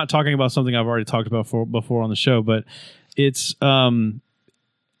hope I'm not talking about something I've already talked about before on the show, but it's now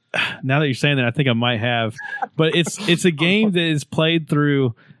that you're saying that, I think I might have. But it's a game that is played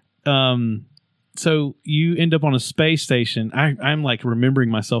through. So you end up on a space station. I'm like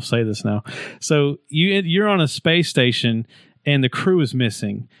remembering myself say this now. So you're on a space station, and the crew is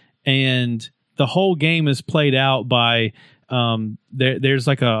missing, and the whole game is played out by there's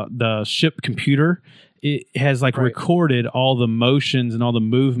like the ship computer. It has like recorded all the motions and all the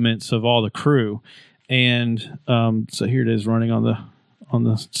movements of all the crew, and so here it is running on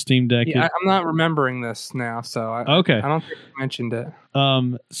the Steam Deck. Yeah, I'm not remembering this now, so I don't think you mentioned it.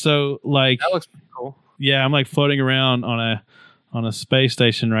 So like that looks pretty cool. Yeah, I'm like floating around on a space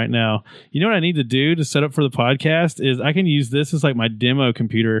station right now. You know what I need to do to set up for the podcast is I can use this as like my demo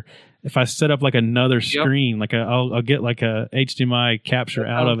computer. If I set up like another screen, like I'll get like a HDMI capture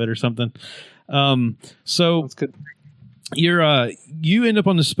out of it or something. So that's good. You end up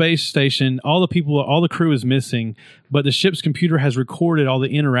on the space station. All the crew is missing, but the ship's computer has recorded all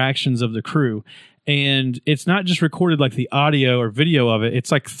the interactions of the crew. And it's not just recorded like the audio or video of it.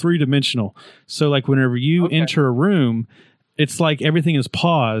 It's like 3-dimensional. So like whenever you enter a room, it's like everything is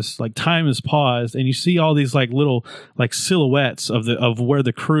paused, like time is paused, and you see all these like little like silhouettes of where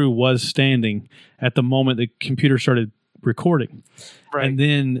the crew was standing at the moment the computer started recording. Right. And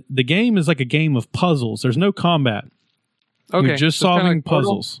then the game is like a game of puzzles. There's no combat. Okay. You're just solving like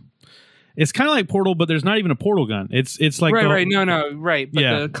puzzles. It's kind of like Portal, but there's not even a portal gun. It's like right. But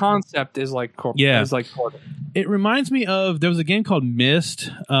the concept is like Portal. It reminds me of there was a game called Myst.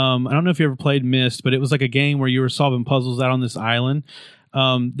 I don't know if you ever played Myst, but it was like a game where you were solving puzzles out on this island.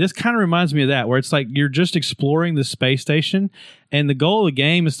 This kind of reminds me of that, where it's like you're just exploring the space station, and the goal of the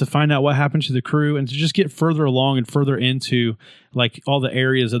game is to find out what happened to the crew and to just get further along and further into like all the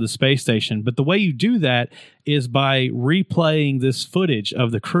areas of the space station. But the way you do that is by replaying this footage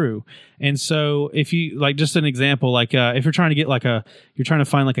of the crew. And so if you like, just an example, like if you're trying to get you're trying to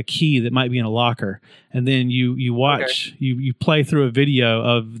find like a key that might be in a locker, and then you watch, you play through a video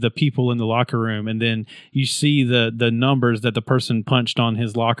of the people in the locker room, and then you see the numbers that the person punched on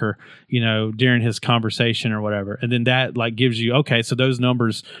his locker, during his conversation or whatever. And then that like gives you, okay, so those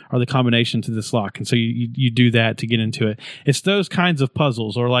numbers are the combination to this lock. And so you do that to get into it. It's those kinds of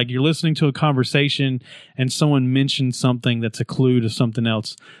puzzles, or like you're listening to a conversation and someone mentions something that's a clue to something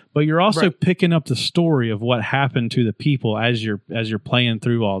else, but you're also picking up the story of what happened to the people as you're playing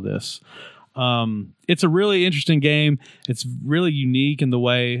through all this. It's a really interesting game. It's really unique in the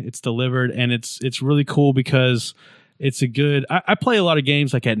way it's delivered, and it's really cool because it's a good. I play a lot of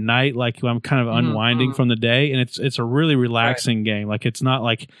games like at night, like I'm kind of unwinding from the day, and it's a really relaxing game. Like it's not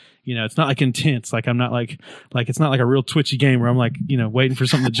like it's not like intense. Like I'm not like it's not like a real twitchy game where I'm like waiting for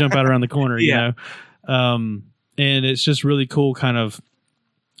something to jump out around the corner. And it's just really cool, kind of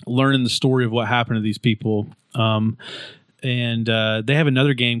learning the story of what happened to these people. And they have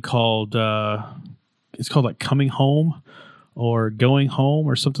another game called it's called like Coming Home or Going Home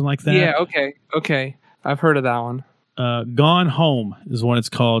or something like that. Yeah. Okay. I've heard of that one. Gone Home is what it's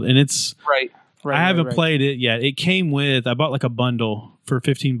called, and it's right. I haven't played it yet. It came with, I bought like a bundle for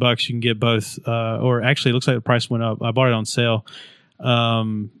 $15. You can get both, or actually it looks like the price went up. I bought it on sale.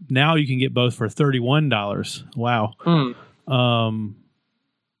 Now you can get both for $31. Wow.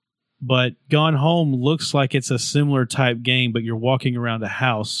 But Gone Home looks like it's a similar type game, but you're walking around a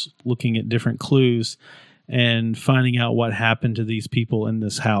house looking at different clues and finding out what happened to these people in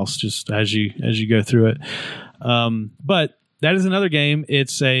this house just as you go through it. But that is another game. It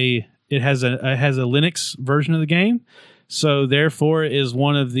has a Linux version of the game, so therefore it is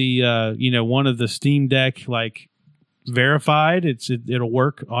one of the one of the Steam Deck like verified. It'll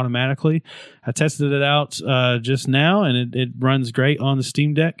work automatically. I tested it out just now, and it runs great on the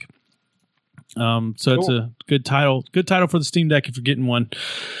Steam Deck. So cool. It's a good title for the Steam Deck if you're getting one.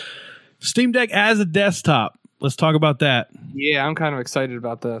 Steam Deck as a desktop. Let's talk about that. Yeah, I'm kind of excited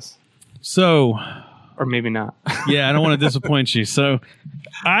about this. So, or maybe not. Yeah, I don't want to disappoint you. So,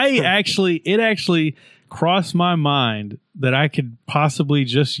 it actually crossed my mind that I could possibly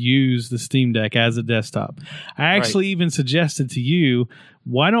just use the Steam Deck as a desktop. I actually even suggested to you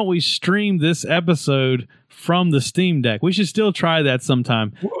why don't we stream this episode from the Steam Deck? We should still try that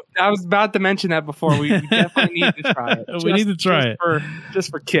sometime. I was about to mention that before. We definitely need to try it. We need to try it just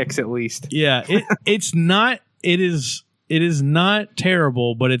for kicks, at least. Yeah, it's not. It is not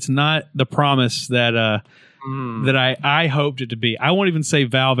terrible, but it's not the promise that that I hoped it to be. I won't even say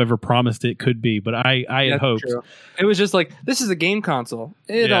Valve ever promised it could be, but I had hoped. True. It was just like, this is a game console.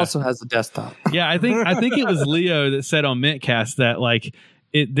 It also has a desktop. Yeah, I think it was Leo that said on Mintcast that like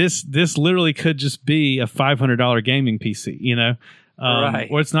this literally could just be a $500 gaming PC, you know, right.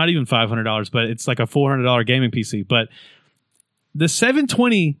 Or it's not even $500, but it's like a $400 gaming PC. But the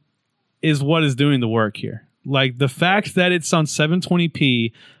 720 is what is doing the work here. Like the fact that it's on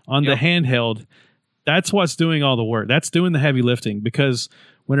 720p on the handheld, that's what's doing all the work. That's doing the heavy lifting, because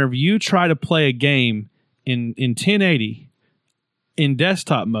whenever you try to play a game in 1080 in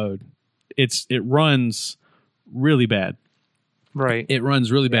desktop mode, it runs really bad. Right. It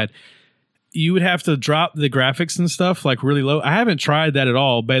runs really bad. You would have to drop the graphics and stuff like really low. I haven't tried that at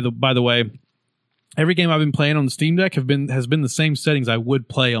all. By the way, every game I've been playing on the Steam Deck has been the same settings I would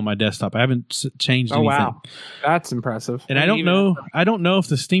play on my desktop. I haven't changed anything. Wow, that's impressive. And I don't know if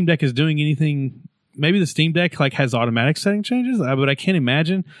the Steam Deck is doing anything. Maybe the Steam Deck like has automatic setting changes, but I can't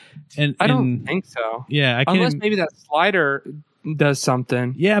imagine. And I don't think so. Yeah, I can't. Unless maybe that slider does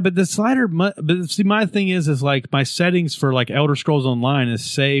something. Yeah, but the slider. But see, my thing is like my settings for like Elder Scrolls Online is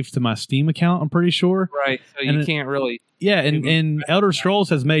saved to my Steam account. I'm pretty sure. Right. So you can't really. Yeah, and Elder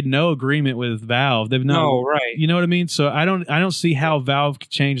Scrolls has made no agreement with Valve. They've right. You know what I mean? So I don't see how Valve could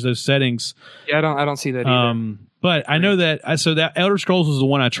change those settings. Yeah, I don't see that either. But I know that that Elder Scrolls was the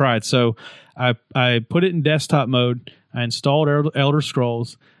one I tried. So I put it in desktop mode. I installed Elder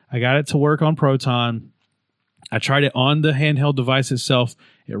Scrolls. I got it to work on Proton. I tried it on the handheld device itself.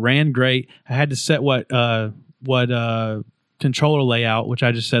 It ran great. I had to set what controller layout, which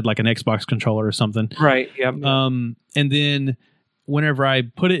I just said like an Xbox controller or something. Right. Yep. And then whenever I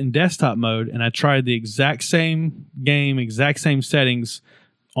put it in desktop mode and I tried the exact same game, exact same settings,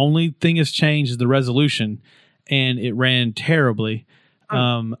 only thing has changed is the resolution, and it ran terribly.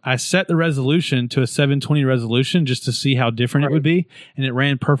 I set the resolution to a 720 resolution just to see how different it would be, and it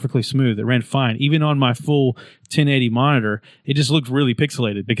ran perfectly smooth. It ran fine. Even on my full 1080 monitor, it just looked really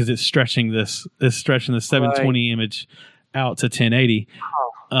pixelated because it's stretching the 720 image out to 1080.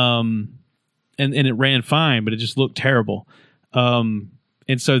 And it ran fine, but it just looked terrible. And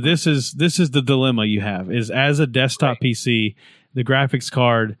so this is the dilemma you have, is as a desktop PC, the graphics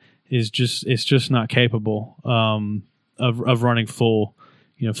card is just not capable of running full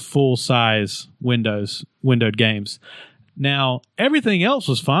size windowed games. Now, everything else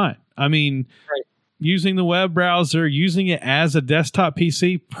was fine. I mean, using the web browser, using it as a desktop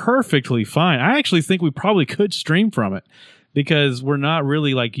PC, perfectly fine. I actually think we probably could stream from it because we're not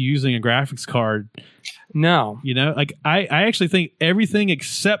really like using a graphics card. No. Like I actually think everything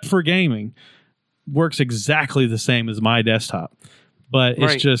except for gaming works exactly the same as my desktop. But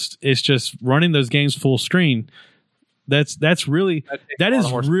it's just running those games full screen. That is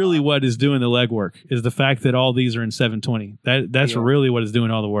really what is doing the legwork, is the fact that all these are in 720. That's really what is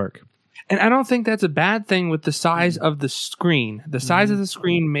doing all the work. And I don't think that's a bad thing with the size of the screen. The size of the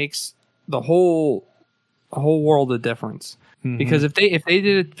screen makes the whole world of difference. Mm-hmm. Because if they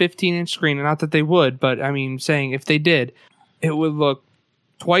did a 15-inch screen, and not that they would, but I mean, saying if they did, it would look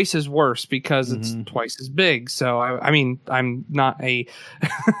twice as worse because it's twice as big. So I mean, I'm not a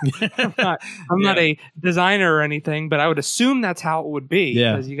I'm not a designer or anything, but I would assume that's how it would be.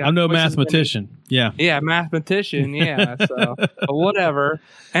 Yeah, I'm no mathematician. Yeah, mathematician. Yeah, so but whatever.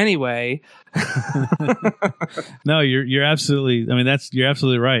 Anyway, no, you're absolutely. I mean, you're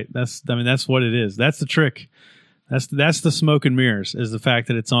absolutely right. That's what it is. That's the trick. That's the smoke and mirrors, is the fact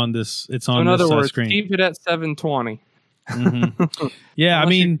that it's on this. It's on. So in other words, screen. Keep it at 720. Mm-hmm. Yeah, I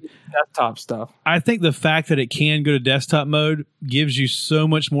mean, desktop stuff. I think the fact that it can go to desktop mode gives you so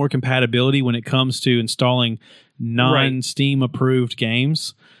much more compatibility when it comes to installing non-Steam approved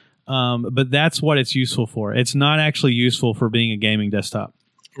games. But that's what it's useful for. It's not actually useful for being a gaming desktop.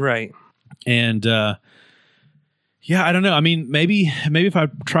 Right. And yeah, I don't know. I mean, maybe if I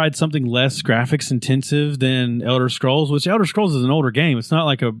tried something less graphics intensive than Elder Scrolls, which Elder Scrolls is an older game. It's not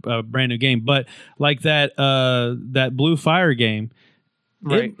like a brand new game, but like that Blue Fire game,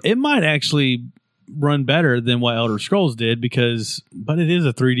 it might actually run better than what Elder Scrolls did but it is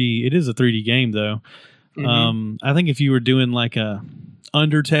a 3D game though. Mm-hmm. I think if you were doing like a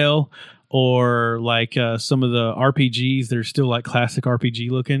Undertale or like some of the RPGs that are still like classic RPG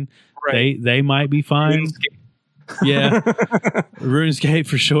looking, they might be fine. Yeah, RuneScape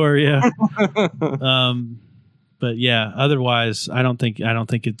for sure. Yeah, But yeah, otherwise, I don't think you're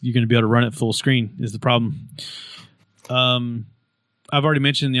going to be able to run it full screen is the problem. I've already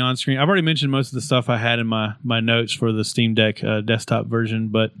mentioned the on-screen. I've already mentioned most of the stuff I had in my notes for the Steam Deck desktop version.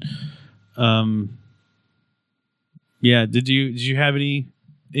 But yeah, did you have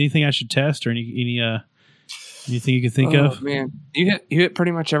anything I should test or anything you can think of? Man, you hit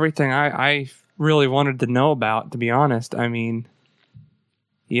pretty much everything I really wanted to know about. To be honest, I mean,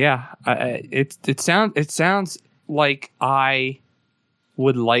 yeah, it sounds like I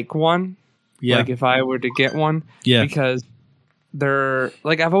would like one. Yeah. Like if I were to get one. Yeah. Because they're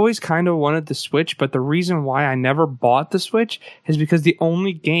like, I've always kind of wanted the Switch, but the reason why I never bought the Switch is because the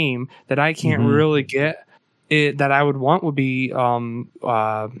only game that I can't really get that I would want would be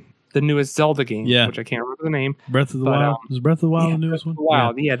the newest Zelda game, which I can't remember the name. Breath of the Wild. Is Breath of the Wild the newest one?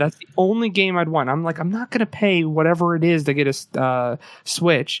 Wild. Yeah, that's the only game I'd want. I'm like, I'm not going to pay whatever it is to get a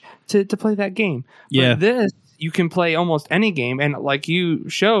Switch to play that game. Yeah. But this, you can play almost any game. And like you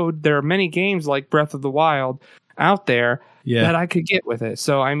showed, there are many games like Breath of the Wild out there that I could get with it.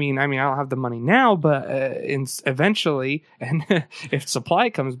 So, I mean, I don't have the money now, but eventually, and if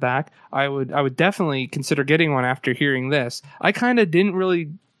supply comes back, I would definitely consider getting one after hearing this. I kind of didn't really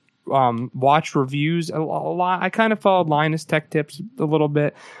watch reviews a lot. I kind of followed Linus Tech Tips a little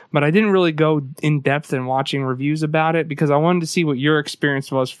bit, but I didn't really go in depth in watching reviews about it because I wanted to see what your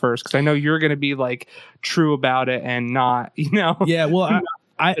experience was first, because I know you're going to be like true about it and not, Yeah, well,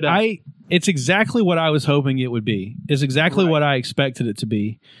 I it's exactly what I was hoping it would be. It's exactly what I expected it to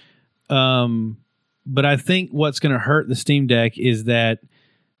be. But I think what's going to hurt the Steam Deck is that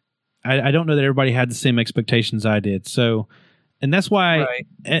I don't know that everybody had the same expectations I did. So, and that's why,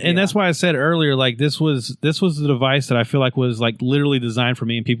 that's why I said earlier, like this was the device that I feel like was like literally designed for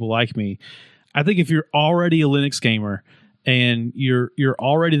me and people like me. I think if you're already a Linux gamer and you're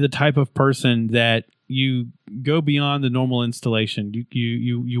already the type of person that you go beyond the normal installation,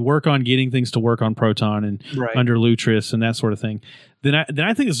 you work on getting things to work on Proton and under Lutris and that sort of thing, then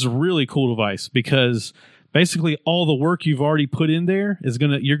I think this is a really cool device because basically all the work you've already put in there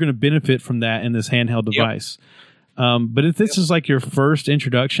you're gonna benefit from that in this handheld device. But if this is like your first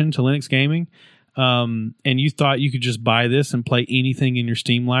introduction to Linux gaming, and you thought you could just buy this and play anything in your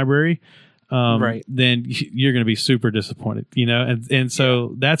Steam library, then you're going to be super disappointed, and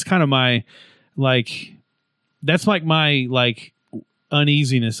so that's kind of my my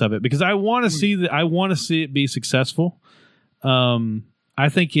uneasiness of it, because I want to see it be successful. I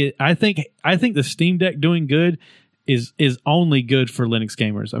think the Steam Deck doing good is only good for Linux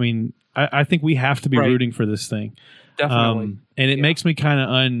gamers. I mean, I think we have to be rooting for this thing. Definitely. And it makes me kind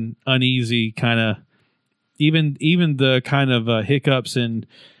of uneasy, kind of even the kind of hiccups and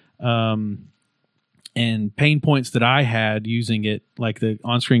pain points that I had using it, like the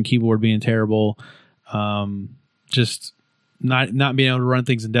on-screen keyboard being terrible, just not being able to run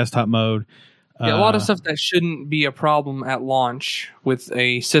things in desktop mode. A lot of stuff that shouldn't be a problem at launch with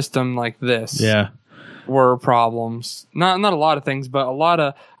a system like this. Yeah. Were problems. Not a lot of things, but a lot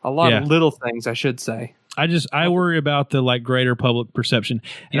of little things, I should say. I worry about the greater public perception.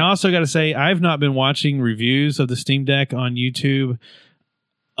 And I also got to say, I've not been watching reviews of the Steam Deck on YouTube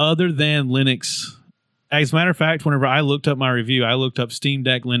other than Linux. As a matter of fact, whenever I looked up my review, I looked up Steam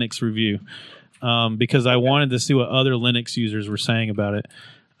Deck Linux review because I wanted to see what other Linux users were saying about it.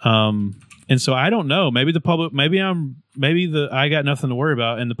 And so I don't know. Maybe the public. I got nothing to worry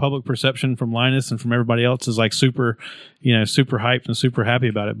about, and the public perception from Linus and from everybody else is like super hyped and super happy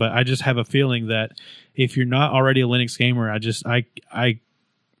about it. But I just have a feeling that if you're not already a Linux gamer,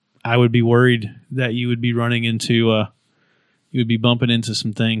 I would be worried that you would be running into you would be bumping into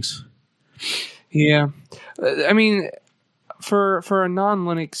some things. Yeah, I mean, for a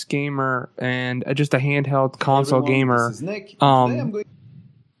non-Linux gamer and just a handheld console gamer, this is Nick.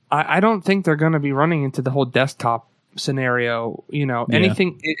 I don't think they're going to be running into the whole desktop scenario.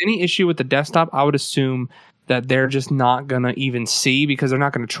 Any issue with the desktop, I would assume that they're just not going to even see, because they're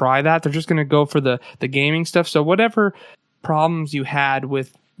not going to try that. They're just going to go for the gaming stuff. So whatever problems you had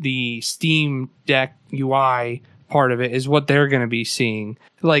with the Steam Deck UI part of it is what they're going to be seeing,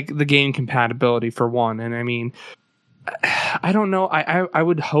 like the game compatibility for one. And I mean, I don't know. I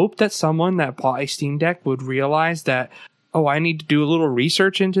would hope that someone that buys Steam Deck would realize that, I need to do a little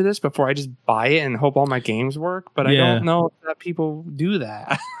research into this before I just buy it and hope all my games work. But I don't know that people do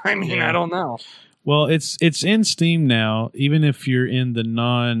that. I mean, I don't know. Well, it's in Steam now, even if you're in the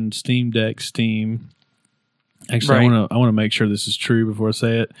non-Steam Deck Steam. Actually, I want to make sure this is true before I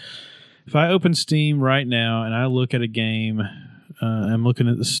say it. If I open Steam right now and I look at a game, I'm looking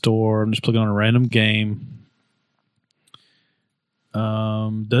at the store. I'm just clicking on a random game.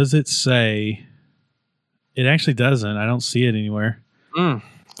 Does it say It actually doesn't. I don't see it anywhere.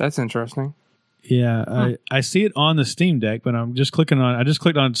 That's interesting. Yeah, I see it on the Steam Deck, but I'm just clicking on. I just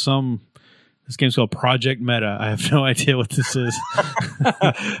clicked on some. This game's called Project Meta. I have no idea what this is.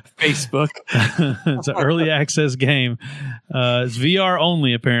 Facebook. It's an early access game. It's VR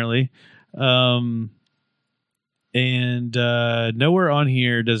only, apparently. And nowhere on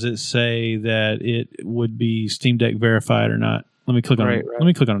here does it say that it would be Steam Deck verified or not. Let me click on. Right. Let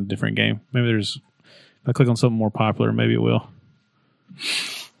me click on a different game. Maybe there's. If I click on something more popular, maybe it will.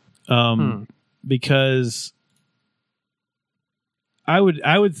 Because I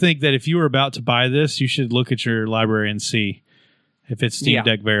would think that if you were about to buy this, you should look at your library and see if it's Steam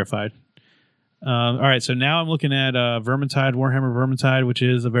Deck verified. All right, so now I'm looking at Vermintide, Warhammer Vermintide, which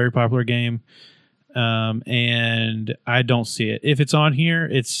is a very popular game, and I don't see it. If it's on here,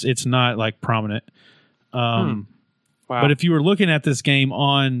 it's not like prominent. Wow. But if you were looking at this game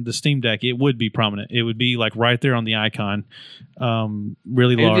on the Steam Deck, it would be prominent. It would be like right there on the icon,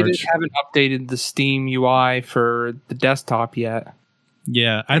 really large. Maybe they just haven't updated the Steam UI for the desktop yet.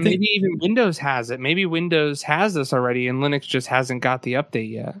 Yeah, I think maybe even Windows has it. Maybe Windows has this already, and Linux just hasn't got the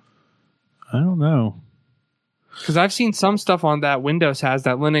update yet. I don't know, because I've seen some stuff on that Windows has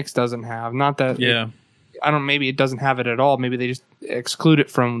that Linux doesn't have. Not that, maybe it doesn't have it at all. Maybe they just exclude it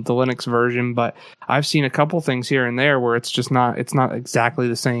from the Linux version. But I've seen a couple things here and there where it's just not. It's not exactly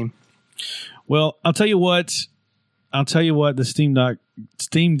the same. Well, I'll tell you what. The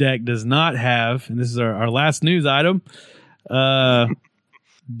Steam Deck does not have, and this is our last news item.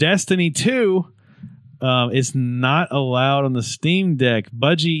 Destiny 2 is not allowed on the Steam Deck.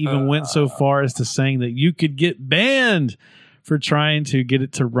 Budgie even went so far as to saying that you could get banned for trying to get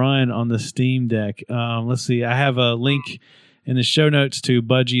it to run on the Steam Deck. Let's see. I have a link in the show notes to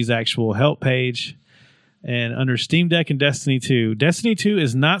Budgie's actual help page. And under Steam Deck and Destiny 2, Destiny 2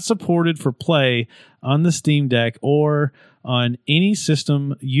 is not supported for play on the Steam Deck or on any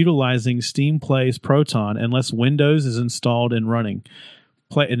system utilizing Steam Play's Proton unless Windows is installed and running.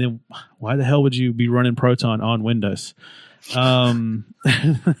 And then why the hell would you be running Proton on Windows? Maybe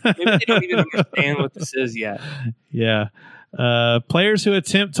they don't even understand what this is yet. Yeah. Players who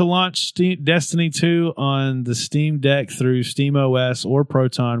attempt to launch Destiny 2 on the Steam Deck through SteamOS or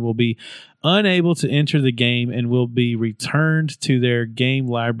Proton will be unable to enter the game and will be returned to their game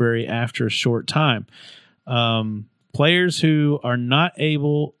library after a short time. Players who are not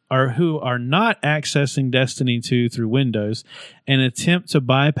accessing Destiny 2 through Windows and attempt to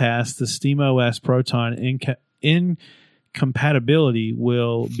bypass the SteamOS Proton incompatibility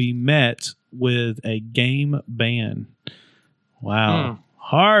will be met with a game ban. Wow.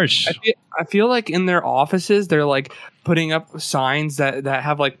 Harsh. I feel like in their offices, they're like putting up signs that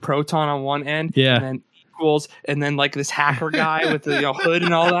have like Proton on one end. Yeah. And then equals, and then like this hacker guy with the hood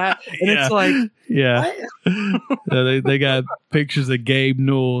and all that. And it's like, they got pictures of Gabe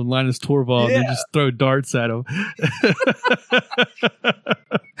Newell and Linus Torvald and they just throw darts at them.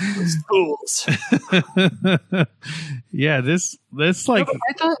 Those fools. Yeah, this like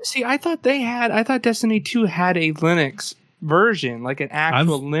I thought Destiny 2 had a Linux version, like an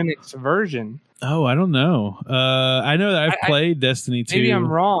actual Linux version. Oh, I don't know. I know that I've played Destiny 2. Maybe I'm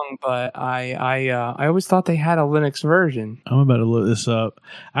wrong, but I always thought they had a Linux version. I'm about to look this up.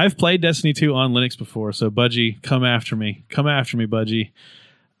 I've played Destiny 2 on Linux before, so Budgie, come after me. Come after me, Budgie.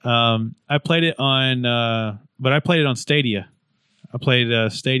 I played it on, but I played it on Stadia. I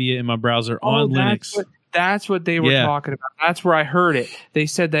played Stadia in my browser on Linux. That's what they were talking about. That's where I heard it. They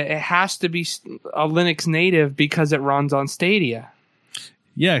said that it has to be a Linux native because it runs on Stadia.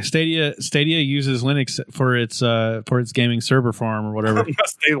 Yeah, Stadia uses Linux for its gaming server farm or whatever.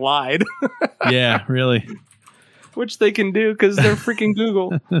 Unless they lied. Yeah, really. Which they can do because they're freaking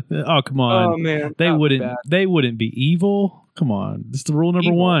Google. Oh, come on. Oh man, they wouldn't be evil. Come on, this is the rule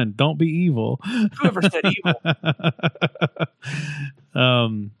number one. Don't be evil. Whoever said evil?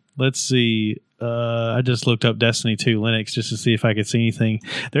 Let's see. I just looked up Destiny 2 Linux just to see if I could see anything.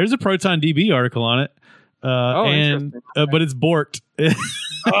 There's a Proton DB article on it. But it's borked.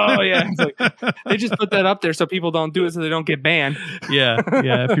 Oh yeah, it's like, they just put that up there so people don't do it so they don't get banned. Yeah.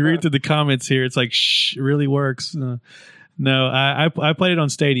 If you read through the comments here, it's like it really works. No, I played it on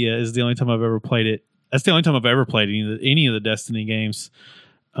Stadia. Is the only time I've ever played it. That's the only time I've ever played any of the Destiny games.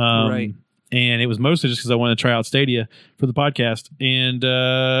 Right. And it was mostly just because I wanted to try out Stadia for the podcast. And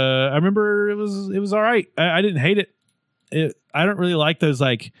I remember it was all right. I didn't hate it. I don't really like those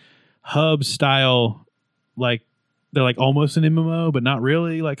like hub style, like they're like almost an MMO, but not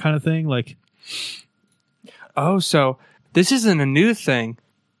really, like kind of thing. Like, oh, so this isn't a new thing.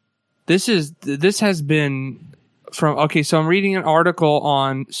 This has been from. Okay, so I'm reading an article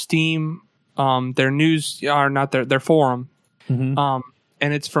on Steam their news or not their forum. Mhm.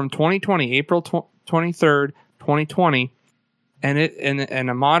 And it's from 2020, April 23rd, 2020. And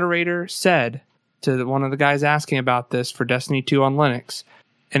a moderator said to one of the guys asking about this for Destiny 2 on Linux,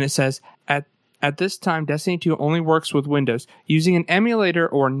 and it says, at this time, Destiny 2 only works with Windows. Using an emulator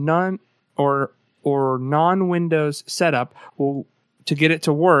or non-Windows setup to get it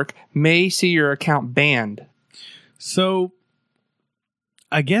to work may see your account banned. So,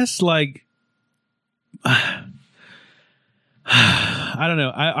 I guess like I don't know.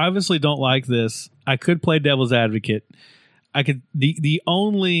 I obviously don't like this. I could play devil's advocate. I could the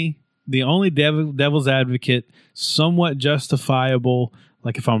only devil's advocate somewhat justifiable,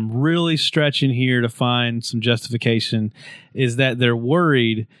 like if I'm really stretching here to find some justification, is that they're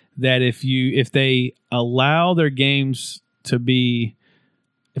worried that if they allow their games to be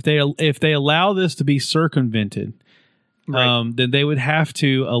if they allow this to be circumvented, Right. then they would have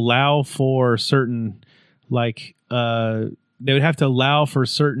to allow for certain they would have to allow for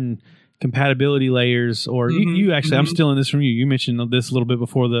certain compatibility layers, or you actually, I'm stealing this from you. You mentioned this a little bit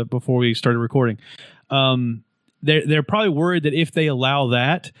before we started recording. They're probably worried that if they allow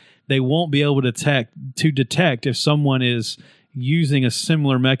that, they won't be able to detect if someone is using a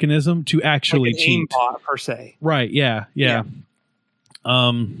similar mechanism to actually like an cheat. aimbot per se. Right. Yeah.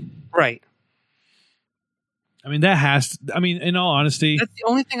 Right. I mean, in all honesty, That's the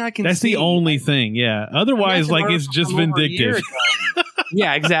only thing I can. that's see. the only thing. Yeah. Otherwise, Imagine like, it's Microsoft just over a year vindictive. ago.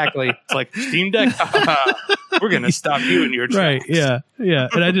 Yeah, exactly. It's like Steam Deck. We're gonna stop you in your Right. tracks. Yeah.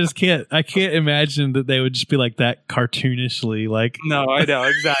 And I can't imagine that they would just be like that cartoonishly, like, No, I know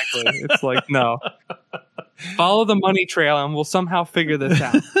exactly. It's like no. Follow the money trail, and we'll somehow figure this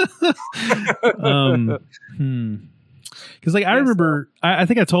out. Because like I remember, I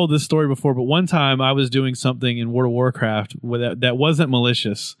think I told this story before, but one time I was doing something in World of Warcraft that wasn't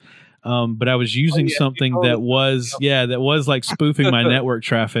malicious, but I was using something that was like spoofing my network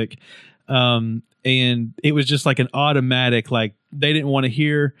traffic, and it was just like an automatic, like they didn't want to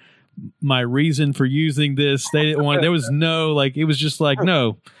hear my reason for using this. They didn't want. There was no like. It was just like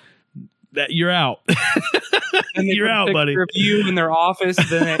no, that you're out. And they You're put a out, picture buddy. of you in their office,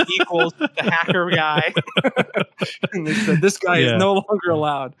 then it equals the hacker guy. And they said this guy is no longer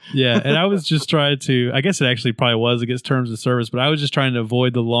allowed. Yeah, and I was just trying to. I guess it actually probably was against terms of service, but I was just trying to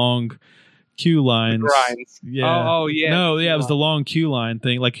avoid the long queue lines. Grinds. Yeah. Oh yeah. No, yeah, it was the long queue line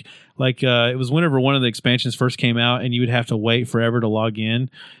thing. Like it was whenever one of the expansions first came out, and you would have to wait forever to log in,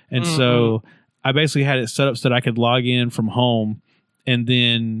 and so I basically had it set up so that I could log in from home and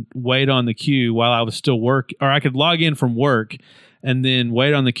then wait on the queue while I was still working, or I could log in from work and then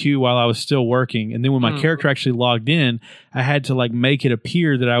wait on the queue while I was still working. And then when my character actually logged in, I had to like make it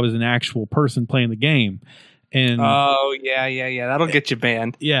appear that I was an actual person playing the game. And oh yeah, that'll get you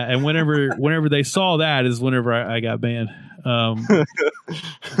banned. yeah, and whenever they saw that is whenever I got banned.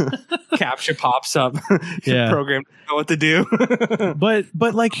 Captcha pops up. Yeah. Program to know what to do.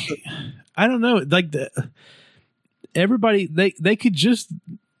 but like I don't know, like everybody they could just,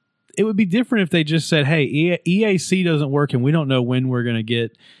 it would be different if they just said, hey, EAC doesn't work and we don't know when we're going to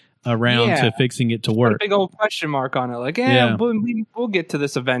get around to fixing it to work. Put a big old question mark on it, like we'll get to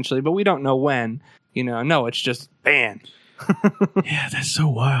this eventually, but we don't know when. No, it's just banned. Yeah, that's so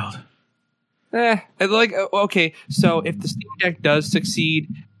wild. Okay, so if the Steam Deck does succeed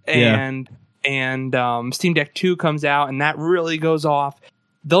and Steam Deck 2 comes out and that really goes off,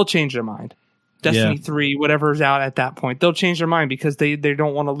 they'll change their mind. Destiny 3, whatever's out at that point, they'll change their mind because they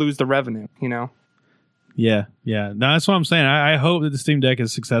don't want to lose the revenue, Yeah. No, that's what I'm saying. I hope that the Steam Deck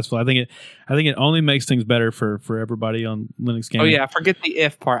is successful. I think it only makes things better for everybody on Linux gaming. Oh yeah, forget the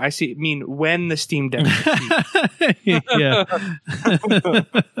if part. I mean when the Steam Deck yeah.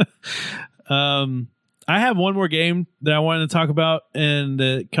 I have one more game that I wanted to talk about, and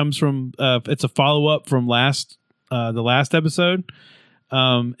it comes from it's a follow-up from the last episode.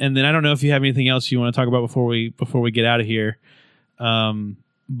 And then I don't know if you have anything else you want to talk about before we get out of here.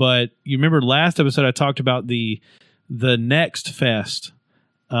 But you remember last episode I talked about the Next Fest.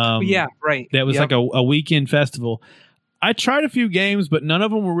 Yeah, right. That was like a weekend festival. I tried a few games, but none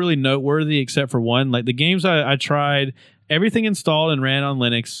of them were really noteworthy except for one. Like the games I tried, everything installed and ran on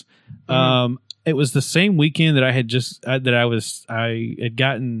Linux. It was the same weekend that I had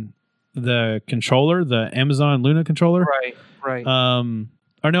gotten the controller, the Amazon Luna controller. Right.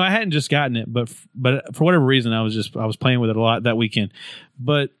 Or no, I hadn't just gotten it, but for whatever reason, I was playing with it a lot that weekend.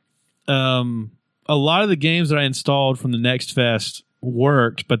 But a lot of the games that I installed from the Next Fest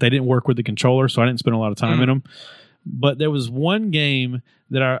worked, but they didn't work with the controller, so I didn't spend a lot of time in them. But there was one game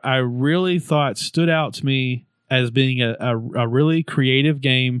that I really thought stood out to me as being a really creative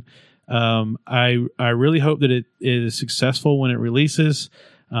game. I really hope that it is successful when it releases.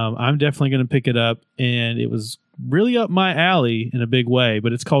 I'm definitely going to pick it up, and it was really up my alley in a big way.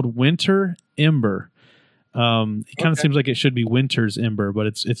 But it's called Winter Ember. It kind of seems like it should be Winter's Ember, but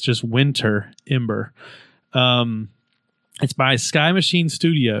it's just Winter Ember. It's by Sky Machine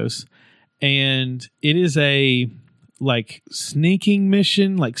Studios, and it is a like sneaking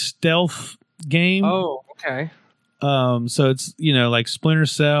mission, like stealth game. Oh, okay. So it's, you know, like Splinter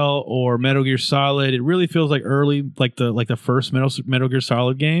Cell or Metal Gear Solid. It really feels like early, like the first Metal Gear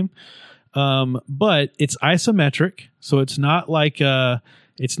Solid game. But it's isometric, so it's not like where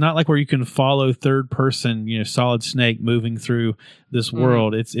you can follow third person, you know, Solid Snake moving through this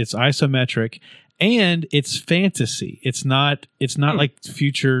world. It's isometric, and it's fantasy. It's not like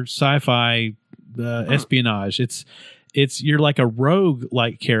future sci-fi espionage. You're like a rogue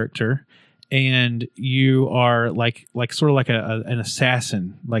like character, and you are like sort of like an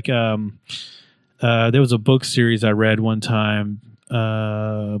assassin. Like there was a book series I read one time,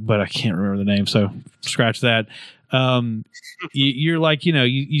 but I can't remember the name, so scratch that. You're like, you know,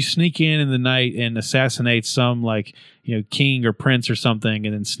 you sneak in the night and assassinate some, like, you know, king or prince or something,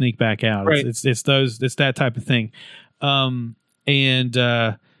 and then sneak back out. Right. It's that type of thing.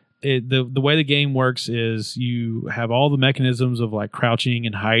 The way the game works is you have all the mechanisms of like crouching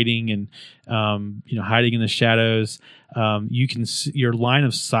and hiding and you know, hiding in the shadows. You can your line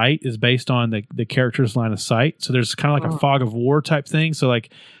of sight is based on the character's line of sight. So there's kind of like a fog of war type thing. So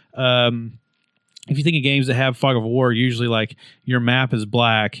like if you think of games that have fog of war, usually like your map is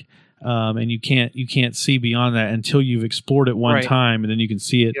black, and you can't see beyond that until you've explored it one time, and then you can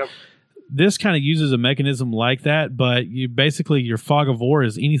see it. Yep. This kind of uses a mechanism like that, but your fog of war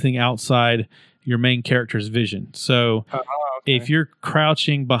is anything outside your main character's vision. So if you're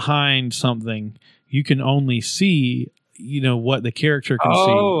crouching behind something, you can only see, you know, what the character can see.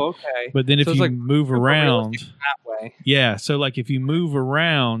 Oh, okay. But then if you like move around that way. Yeah. So like if you move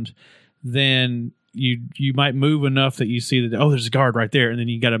around, then you might move enough that you see that, oh, there's a guard right there, and then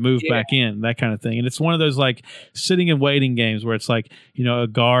you got to move back in, that kind of thing. And it's one of those like sitting and waiting games where it's like, you know, a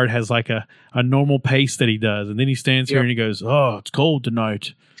guard has like a normal pace that he does, and then he stands here and he goes, oh, it's cold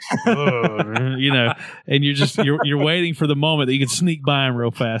tonight. You know, and you're waiting for the moment that you can sneak by him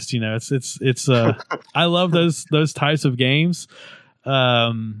real fast. You know, it's I love those types of games.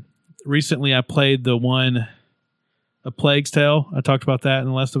 Recently I played the one, A Plague's Tale. I talked about that in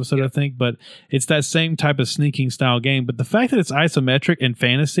the last episode, I think, but it's that same type of sneaking style game. But the fact that it's isometric and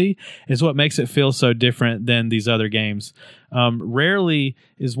fantasy is what makes it feel so different than these other games. Rarely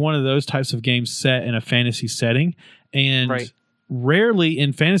is one of those types of games set in a fantasy setting, and rarely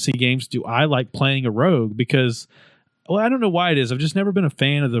in fantasy games do I like playing a rogue, because, well, I don't know why it is. I've just never been a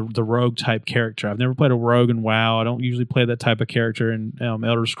fan of the rogue type character. I've never played a rogue in WoW. I don't usually play that type of character in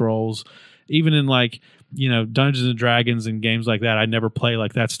Elder Scrolls. Even in like, you know, Dungeons and Dragons and games like that, I never play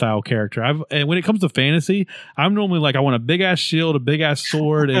like that style character. And when it comes to fantasy, I'm normally like, I want a big ass shield, a big ass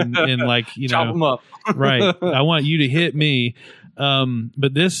sword, and like, you know, chop them up. Right. I want you to hit me.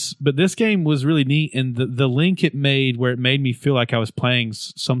 But this game was really neat, and the link it made, where it made me feel like I was playing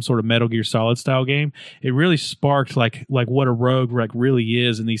some sort of Metal Gear Solid style game. It really sparked like what a rogue like really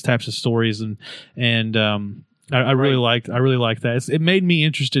is in these types of stories, and I really liked that. It made me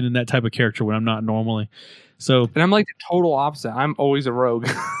interested in that type of character when I'm not normally. So, and I'm like the total opposite. I'm always a rogue.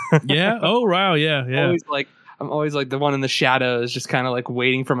 Yeah. Oh wow. Yeah. I'm always like the one in the shadows, just kind of like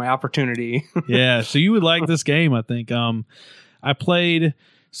waiting for my opportunity. Yeah. So you would like this game, I think. I played.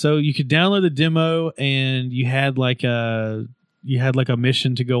 So you could download the demo, and you had like a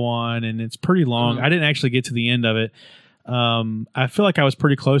mission to go on, and it's pretty long. I didn't actually get to the end of it. I feel like I was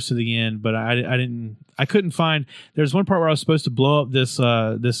pretty close to the end, but I couldn't find. There's one part where I was supposed to blow up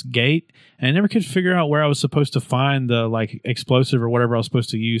this gate, and I never could figure out where I was supposed to find the like explosive or whatever I was supposed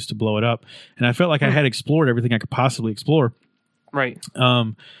to use to blow it up. And I felt like I had explored everything I could possibly explore. Right.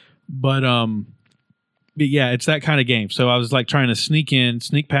 But yeah, it's that kind of game. So I was like trying to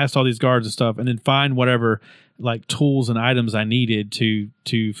sneak past all these guards and stuff, and then find whatever like tools and items I needed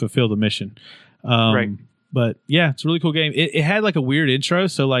to fulfill the mission. Right. But yeah, it's a really cool game. It had like a weird intro.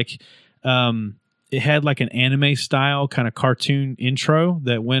 So like, it had like an anime style kind of cartoon intro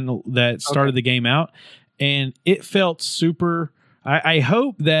that started the game out, and it felt super. I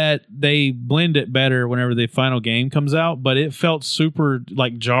hope that they blend it better whenever the final game comes out, but it felt super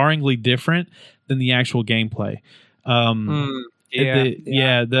like jarringly different than the actual gameplay.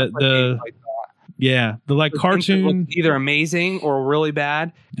 Yeah, the like The things that look cartoon. either amazing or really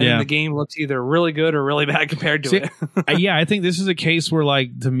bad, and Yeah. then the game looks either really good or really bad compared to See, it. Yeah, I think this is a case where,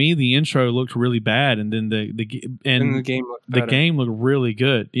 like, to me, the intro looked really bad, and then And the game looks the better. game looked really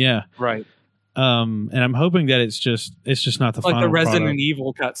good. Yeah, Right. and I'm hoping that it's just not the Like final the Resident product.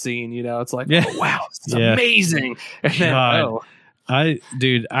 Evil cutscene, you know, it's like, Yeah. oh wow, this is Yeah. amazing. And then, God. oh,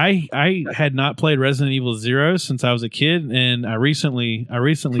 I had not played Resident Evil 0 since I was a kid, and I recently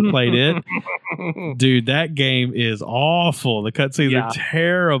played it. Dude, that game is awful. The cutscenes Yeah. are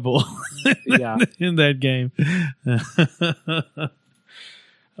terrible yeah. in that game.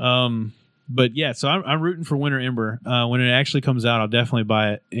 But yeah, so I'm rooting for Winter Ember. When it actually comes out, I'll definitely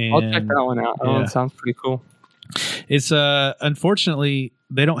buy it. And I'll check that one out. That yeah. one sounds pretty cool. it's unfortunately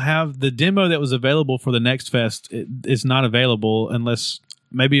they don't have the demo that was available for the Next Fest. It's not available unless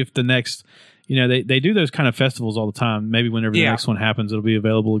maybe if the next, they do those kind of festivals all the time. Maybe whenever the next one happens, it'll be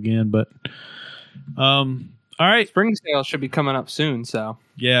available again. But all right, Spring sale should be coming up soon, so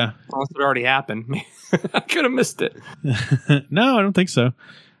yeah. unless it already happened, I could have missed it. No, I don't think so.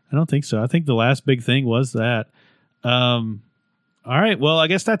 I think the last big thing was that. All right. Well, I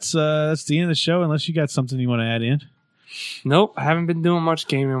guess that's the end of the show. Unless you got something you want to add in. Nope, I haven't been doing much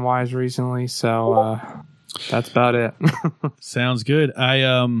gaming wise recently, so that's about it. Sounds good.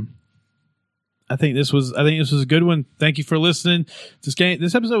 I think this was a good one. Thank you for listening.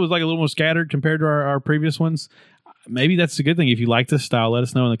 This episode was like a little more scattered compared to our previous ones. Maybe that's a good thing. If you like this style, let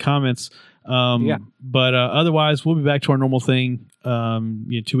us know in the comments. Yeah. But otherwise, we'll be back to our normal thing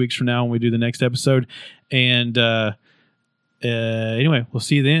 2 weeks from now when we do the next episode. And anyway, we'll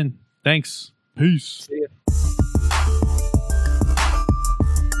see you then. Thanks. Peace. See ya.